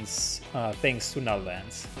 iterations thanks to Null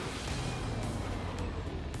Lance.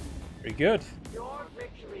 Very good. Your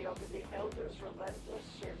victory over the Elder's relentless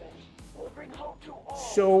servant will bring hope to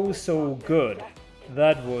all. So good.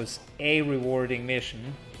 That was a rewarding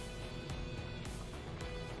mission.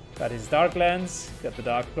 Got his Dark Lance, got the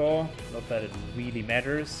Dark Claw, not that it really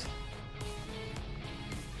matters.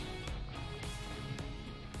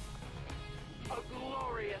 A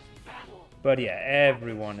glorious battle. But yeah,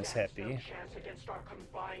 everyone is happy. No chance against our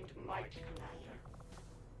combined might, Commander.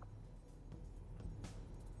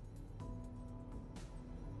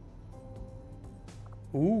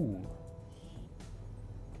 Ooh.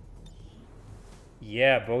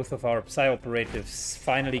 Yeah, both of our Psi operatives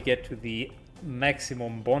finally get to the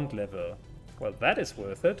maximum bond level. Well, that is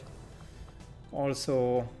worth it.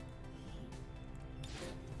 Also,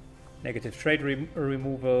 negative trade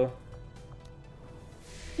removal.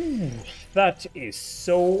 That is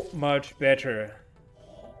so much better.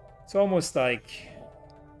 It's almost like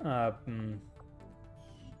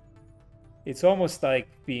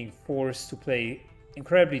being forced to play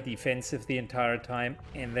incredibly defensive the entire time,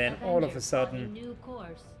 and then all of a sudden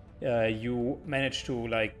you manage to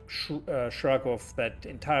like shrug off that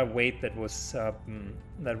entire weight that was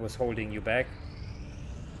holding you back.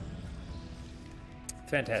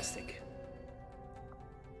 Fantastic.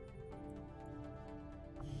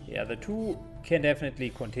 Yeah, the two can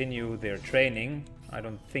definitely continue their training. I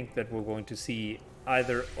don't think that we're going to see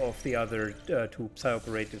either of the other 2 Psi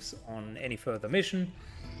operatives on any further mission.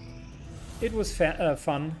 It was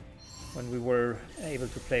fun when we were able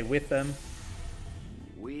to play with them.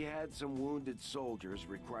 We had some wounded soldiers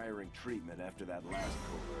requiring treatment after that last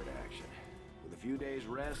covert action. With a few days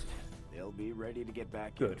rest, they'll be ready to get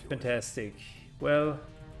back Good, into fantastic. Well,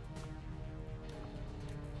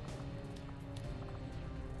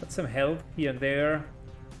 got some help here and there.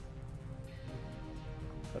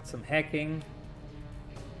 Got some hacking.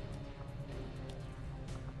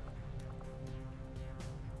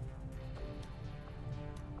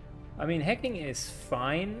 I mean, hacking is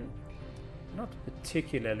fine, not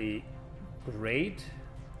particularly great.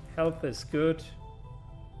 Health is good.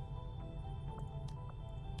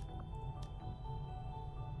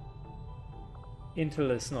 Intel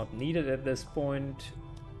is not needed at this point.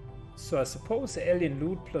 So I suppose alien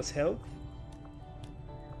loot plus health.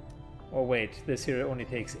 Oh wait, this here only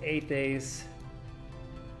takes 8 days.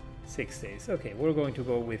 6 days. Okay, we're going to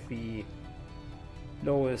go with the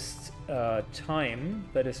lowest time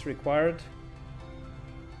that is required.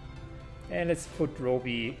 And let's put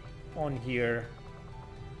Roby on here.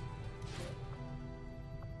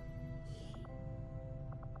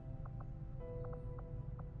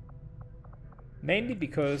 Mainly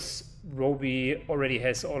because Roby already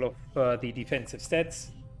has all of the defensive stats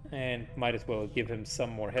and might as well give him some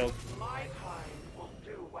more health. My kind will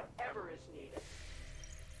do whatever is needed.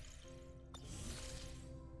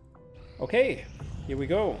 Okay, here we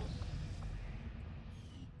go.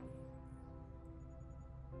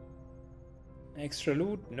 Extra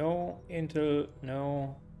loot? No. Intel?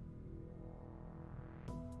 No.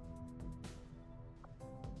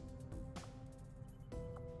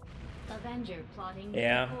 Avenger plotting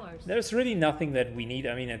Yeah, course. there's really nothing that we need.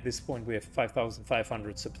 I mean, at this point we have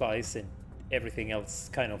 5,500 supplies and everything else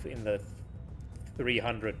kind of in the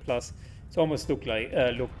 300 plus. It's almost look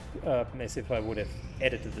as if I would have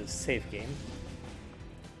edited the save game.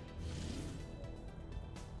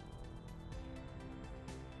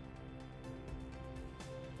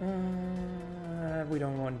 We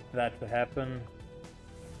don't want that to happen.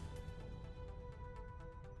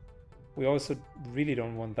 We also really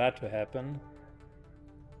don't want that to happen.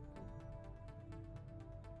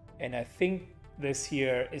 And I think this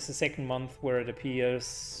here is the second month where it appears,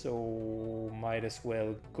 so might as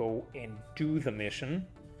well go and do the mission.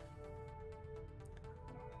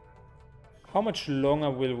 How much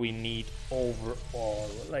longer will we need overall?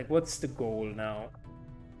 Like, what's the goal now?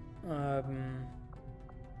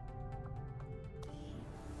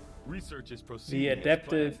 Research is The proceeding as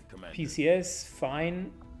adaptive planned, Commander. PCS,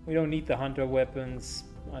 fine. We don't need the hunter weapons.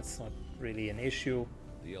 That's not really an issue.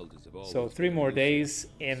 The elders have So always 3 been more elusive, days,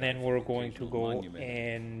 and then except we're for going to occasional go monument.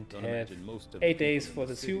 and Don't have imagine most of the 8 people days in for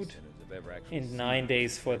the city suit centers have ever actually and seen 9 one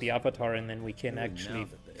days for the person. avatar, and then we can Knowing actually now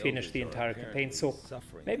that the finish elders the are entire campaign. apparently So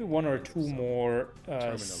suffering maybe at 1 the or hands of 2 some more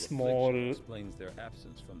terminal small, affliction explains their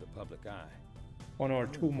absence from the public eye. 1 or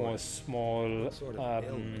 2 more small What sort of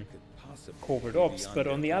ailment could possibly covert be ops. beyond But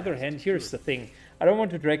their on the other grasp? hand, here's the thing. I don't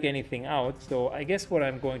want to drag anything out, so I guess what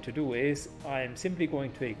I'm going to do is I'm simply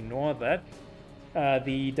going to ignore that.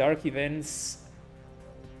 The dark events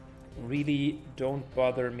really don't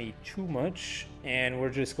bother me too much, and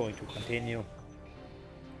we're just going to continue.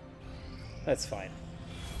 That's fine.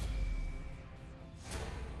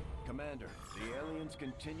 Commander, the aliens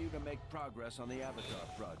continue to make progress on the Avatar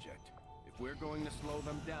project. If we're going to slow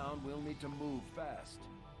them down, we'll need to move fast.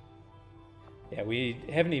 Yeah, we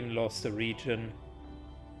haven't even lost a region.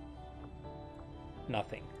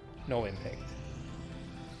 Nothing. No impact.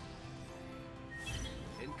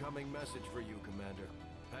 Incoming message for you, Commander.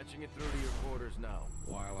 Patching it through to your quarters now.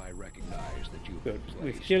 While I recognize that you've Good. been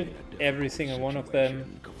We've placed killed in a difficult every single one of them.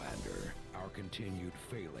 situation, Commander, our continued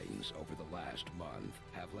failings over the last month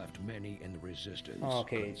have left many in the Resistance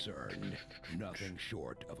Okay. concerned. Nothing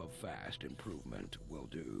short of a vast improvement will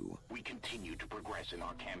do. We continue to progress in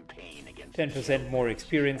our campaign against 10% more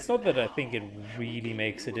experience. Not that I think it really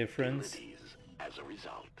makes a difference. abilities. As a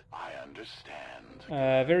result, I understand.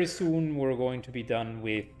 Very soon we're going to be done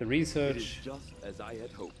with the It is research. just as I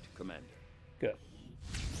had hoped, Commander. Good.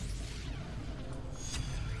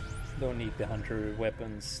 Don't need the hunter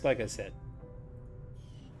weapons, like I said.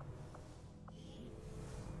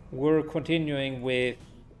 We're continuing with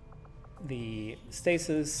the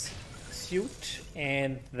stasis suit,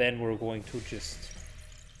 and then we're going to just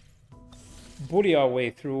bully our way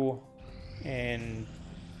through and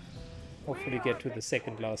hopefully get to the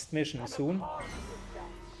second last mission soon.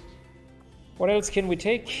 What else can we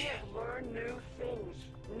take? Learn new things,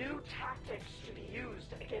 new tactics to be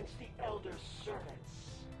used against the Elder's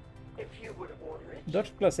servants. If you would order it,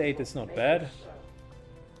 Dodge plus 8 is not make bad. it so.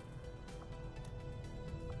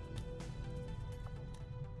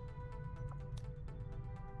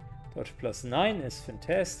 Dodge plus 9 is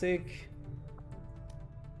fantastic.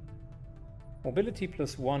 Mobility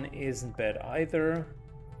plus 1 isn't bad either.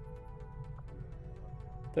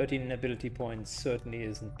 13 ability points certainly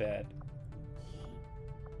isn't bad.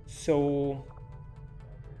 So,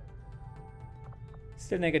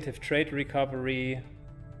 still negative trait recovery.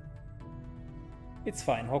 It's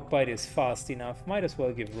fine, Hawkbite is fast enough. Might as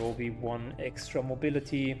well give Roby one extra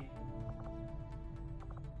mobility.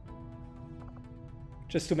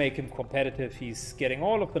 Just to make him competitive, he's getting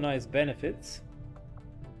all of the nice benefits.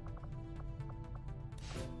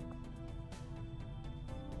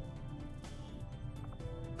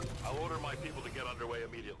 I'll order my people to get underway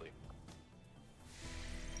immediately.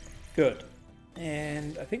 Good.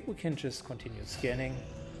 And I think we can just continue scanning.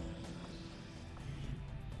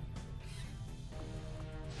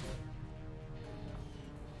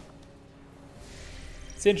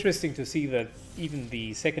 It's interesting to see that even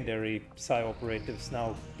the secondary psi operatives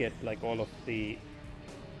now get like all of the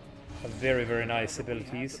very, very nice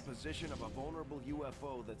abilities.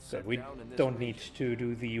 So we don't need to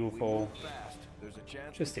do the UFO.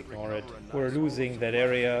 Just ignore it. We're losing that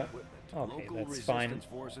area. Okay, that's fine.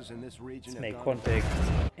 Let's make contact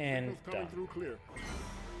and done.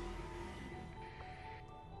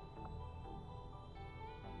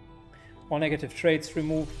 All negative traits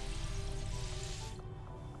removed.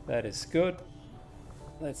 That is good.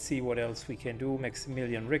 Let's see what else we can do.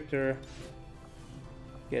 Maximilian Richter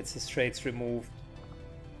gets his traits removed.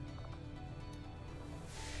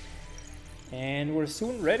 And we're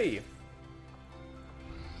soon ready.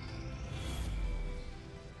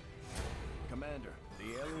 Commander,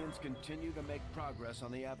 the aliens continue to make progress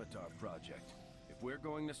on the Avatar project. If we're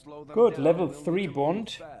going to slow them Good, down, level we'll 3 need to bond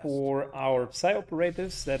move fast. for our psi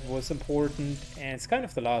operatives. That was important, and it's kind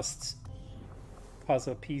of the last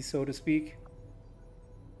puzzle piece, so to speak.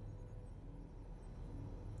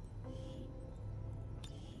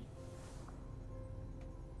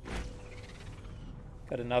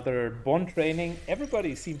 Got another bond training.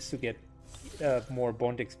 Everybody seems to get more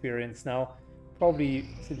bond experience now. Probably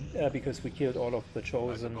because we killed all of the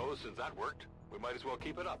Chosen. I suppose since that worked, we might as well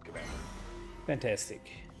keep it up, Commander. Fantastic.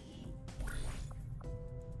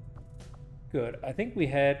 Good. I think we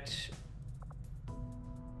had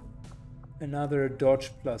another dodge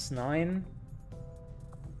 +9.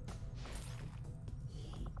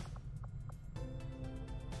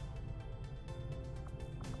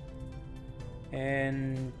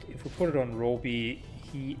 And if we put it on Roby,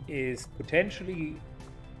 he is potentially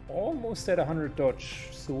almost at 100 dodge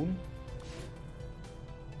soon.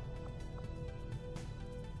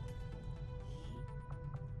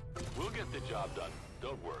 We'll get the job done.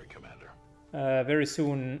 Don't worry, Commander. Very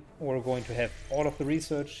soon we're going to have all of the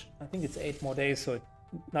research. I think it's 8 more days, so it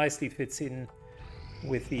nicely fits in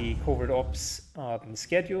with the covert ops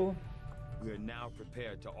schedule. We are now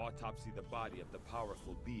prepared to autopsy the body of the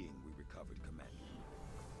powerful being we recovered, Commander.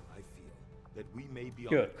 I feel that we may be on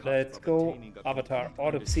Good, the cusp let's of go. attaining a Avatar complete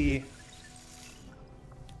autopsy.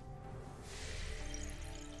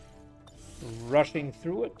 Rushing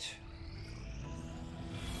through it.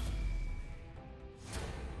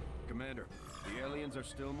 Commander, the aliens are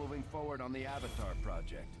still moving forward on the Avatar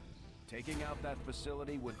project. Taking out that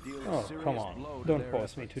facility would deal a serious come on. blow to Don't their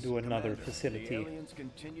force me efforts. to do another Commander, facility. The aliens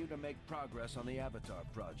continue to make progress on the Avatar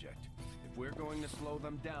project. If we're going to slow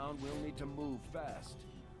them down, we'll need to move fast.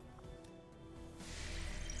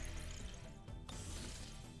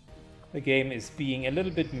 The game is being a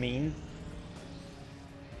little bit mean.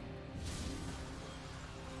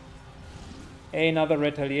 Another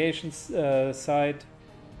retaliation side.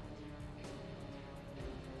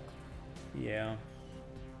 Yeah.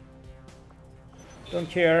 Don't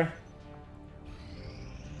care.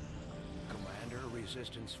 Commander,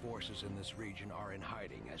 resistance forces in this region are in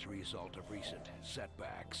hiding as a result of recent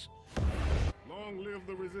setbacks. Long live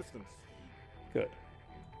the resistance. Good.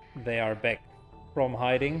 They are back from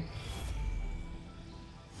hiding.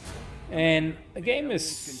 And the game is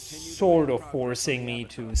sort of forcing me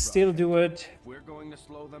to still do it. If we're going to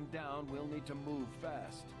slow them down, we'll need to move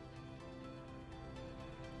fast.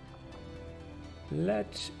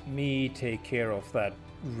 Let me take care of that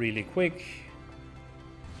really quick.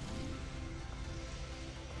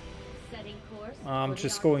 Setting course. I'm for the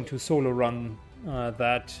just going to solo run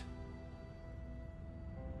that.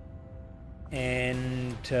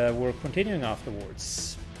 And we're continuing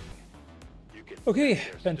afterwards. You can Okay, bet there's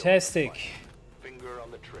still fantastic. finger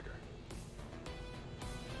on the trigger.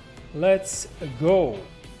 Let's go.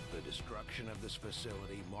 The destruction of this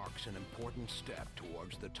facility marks an important step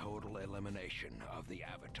towards the total elimination of the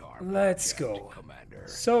Avatar Let's project, go. Commander.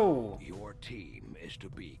 So, Your team is to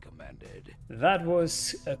be commended. that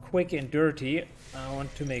was quick and dirty. I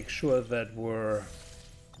want to make sure that we're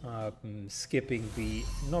skipping the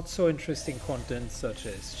not so interesting content, such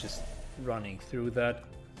as just running through that.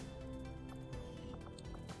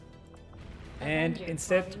 And Avenger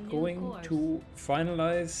instead plotting new going course. to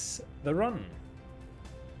finalize the run.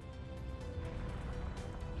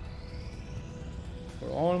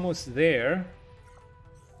 We're almost there.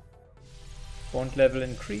 Bond level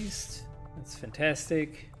increased. That's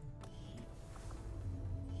fantastic.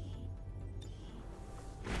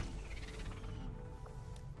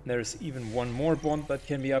 There's even one more bond that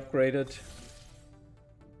can be upgraded.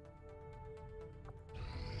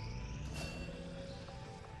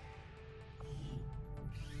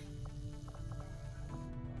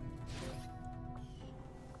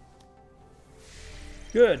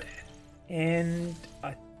 Good. And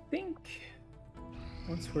I think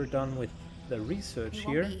once we're done with the research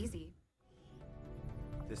here,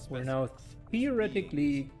 we're now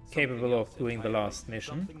theoretically capable of doing the last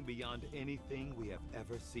mission. Something beyond anything we have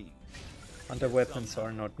ever seen. Hunter weapons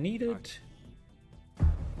are not needed.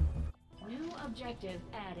 New objective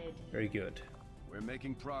added. Very good. We're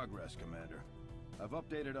making progress, Commander. I've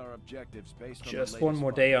updated our objectives based on Just the one latest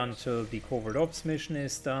more day findings. until the covert ops mission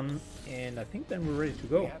is done, and I think then we're ready to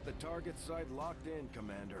go. We have the target site locked in,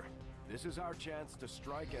 Commander. This is our chance to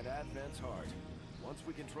strike at Advent's heart. Once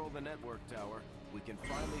we control the network tower, we can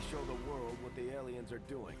finally show the world what the aliens are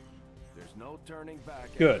doing. There's no turning back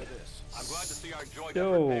Good. after this. I'm glad to see our joint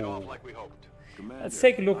effort paid off So, like we hoped. Commander, let's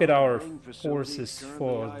take a look at our marine facility forces is currently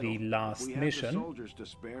for idle. the If last we have mission. the soldiers to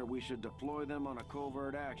spare, we should deploy them on a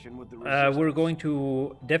covert action with the We're resistance. going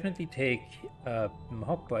to definitely take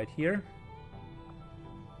Hawkbite here.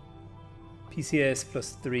 PCS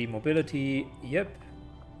plus 3 mobility, yep.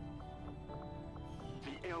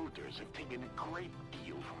 The elders have taken a great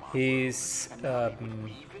deal from our His world, and now they would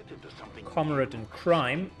weave it into something comrade in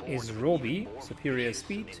crime is born of Roby, even more superior vicious and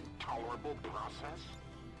speed. intolerable process.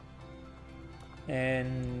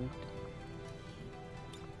 And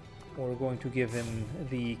we're going to give him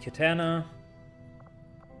the katana,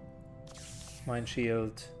 mind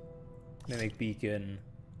shield, mimic beacon.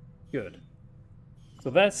 Good. So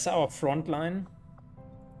that's our front line.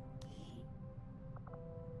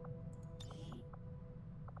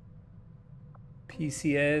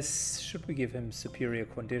 PCS, should we give him superior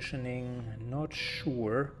conditioning? Not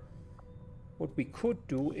sure. What we could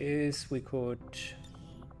do is we could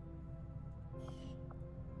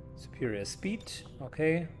superior speed,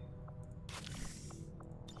 okay.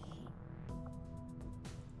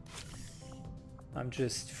 I'm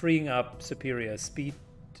just freeing up superior speed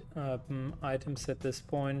items at this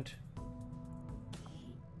point.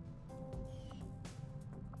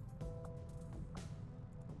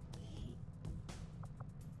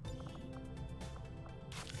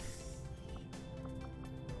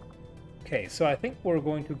 Okay, so I think we're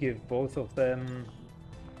going to give both of them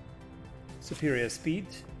superior speed.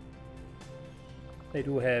 They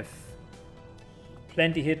do have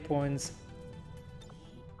plenty hit points,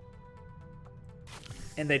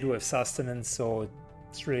 and they do have sustenance, so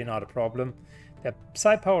it's really not a problem. Their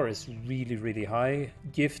psi power is really, really high.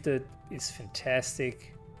 Gifted is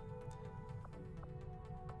fantastic.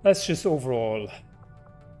 That's just overall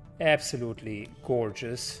absolutely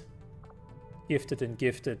gorgeous. Gifted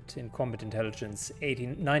in combat intelligence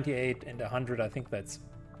 98 and 100. I think that's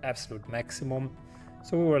absolute maximum.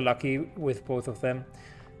 So we were lucky with both of them.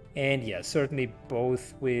 And yeah, certainly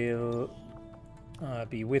both will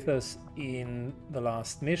be with us in the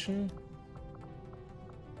last mission.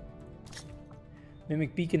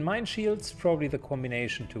 Mimic Beacon Mind Shields, probably the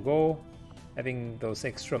combination to go. Having those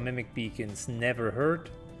extra Mimic Beacons never hurt.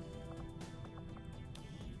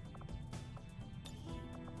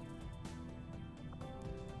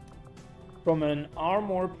 From an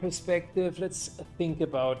armor perspective, let's think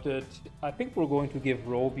about it. I think we're going to give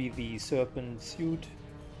Roby the Serpent suit.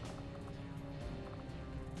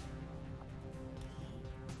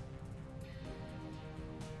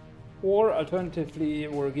 Or alternatively,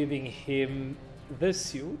 we're giving him this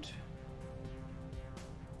suit.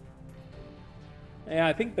 Yeah,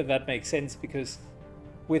 I think that makes sense because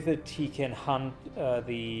with it he can hunt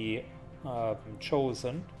the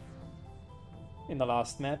Chosen in the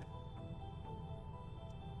last map.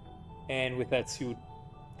 And with that suit,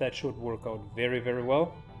 that should work out very, very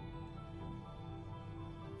well.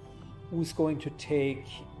 Who's going to take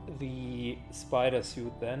the spider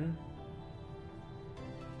suit then?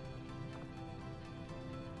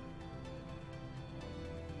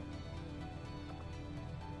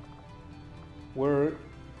 We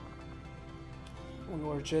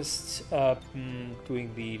were just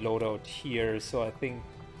doing the loadout here, so I think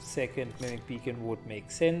second Mimic Beacon would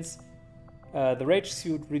make sense. The Rage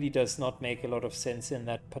suit really does not make a lot of sense in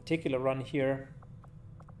that particular run here.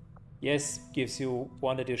 Yes, gives you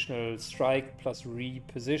one additional strike plus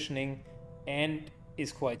repositioning and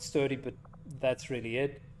is quite sturdy, but that's really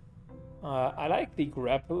it. I like the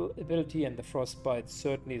grapple ability, and the frostbite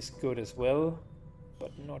certainly is good as well,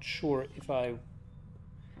 but not sure if I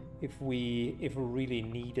if we really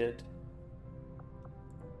need it.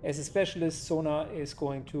 As a specialist, Sonar is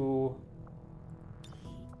going to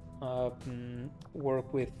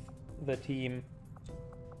work with the team,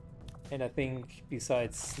 and I think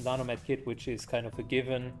besides Nanomed Kit, which is kind of a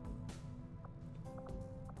given,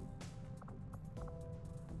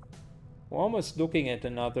 we're almost looking at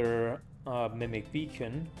another Mimic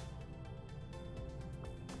Beacon.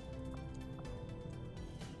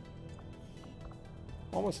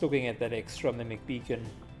 Almost looking at that extra Mimic Beacon.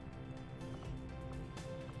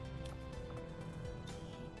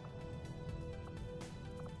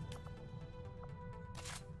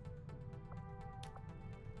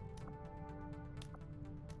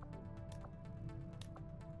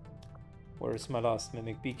 Where's my last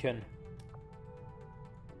Mimic Beacon?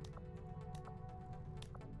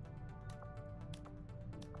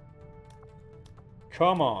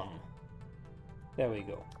 Come on! There we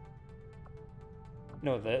go.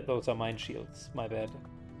 No, those are mine shields. My bad.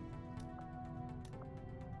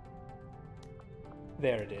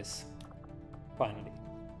 There it is. Finally.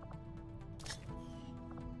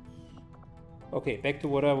 Okay, back to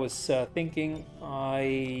what I was thinking.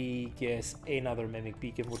 I guess another Mimic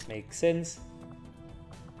Beacon would make sense.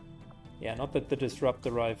 Yeah, not that the Disruptor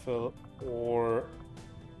Rifle or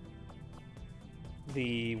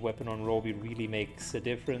the weapon on Roby really makes a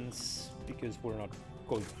difference, because we're not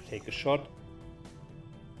going to take a shot.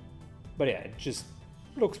 But yeah, it just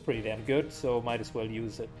looks pretty damn good, so might as well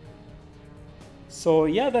use it. So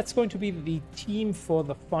yeah, that's going to be the team for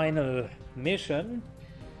the final mission.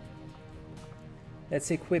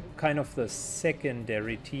 Let's equip kind of the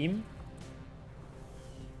secondary team.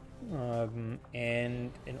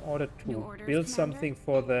 And in order to build something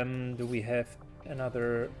for them, do we have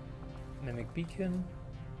another Mimic Beacon?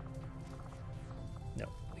 No,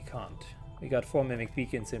 we can't. We got 4 Mimic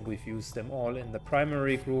Beacons and we've used them all in the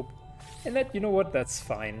primary group. And that, you know what, that's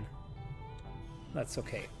fine. That's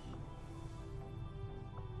okay.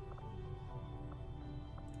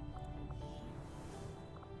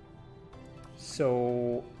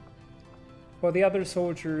 So, for the other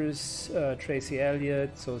soldiers, Tracy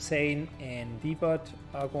Elliott, so Zane and Debut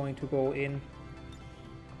are going to go in.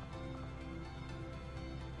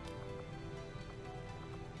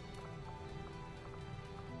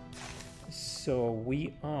 So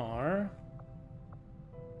we are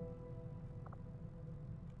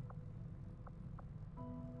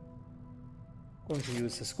going to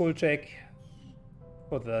use the skull check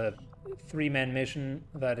for the 3-man mission.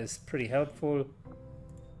 That is pretty helpful.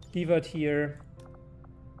 Debut here.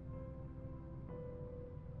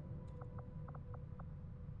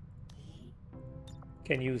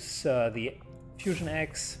 Can use the Fusion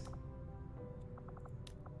Axe.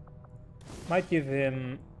 Might give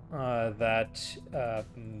him that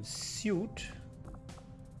suit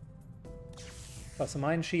plus a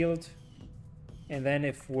mine shield, and then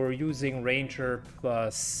if we're using Ranger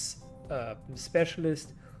plus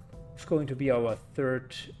Specialist, it's going to be our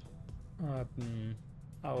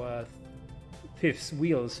our 5th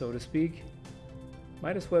wheel, so to speak.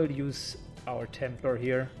 Might as well use our Templar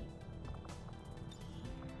here.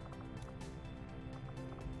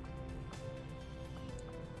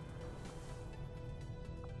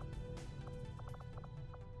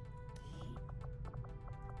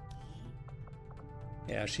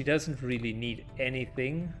 Yeah, she doesn't really need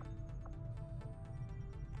anything.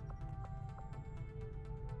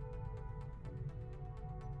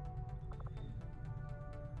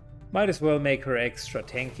 Might as well make her extra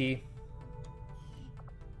tanky.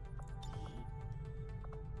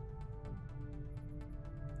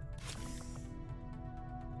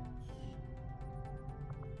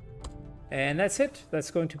 And that's it.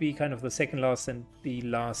 That's going to be kind of the second last and the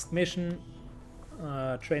last mission.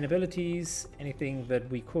 Train abilities, anything that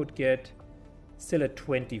we could get, still at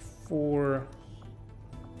 24.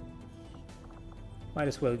 Might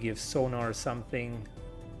as well give Sonar something.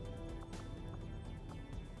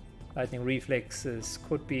 Lightning reflexes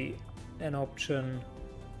could be an option.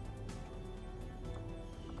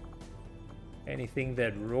 Anything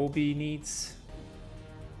that Roby needs.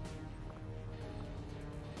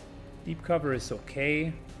 Deep cover is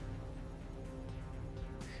okay.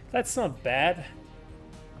 That's not bad.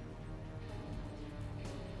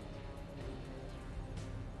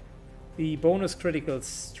 The bonus critical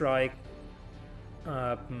strike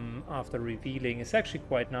after revealing is actually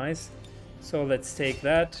quite nice. So let's take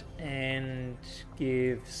that and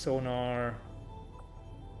give Sonar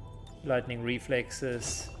lightning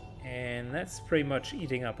reflexes, and that's pretty much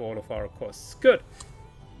eating up all of our costs. Good.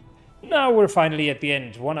 Now we're finally at the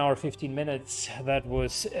end. 1 hour 15 minutes. That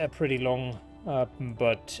was a pretty long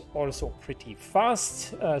but also pretty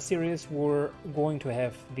fast series. We're going to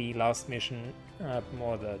have the last mission,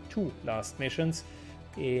 or the 2 last missions,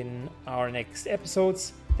 in our next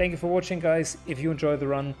episodes. Thank you for watching, guys. If you enjoyed the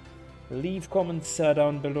run, leave comments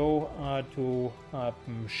down below to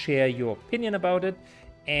share your opinion about it,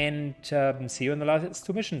 and see you in the last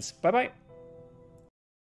 2 missions. Bye bye.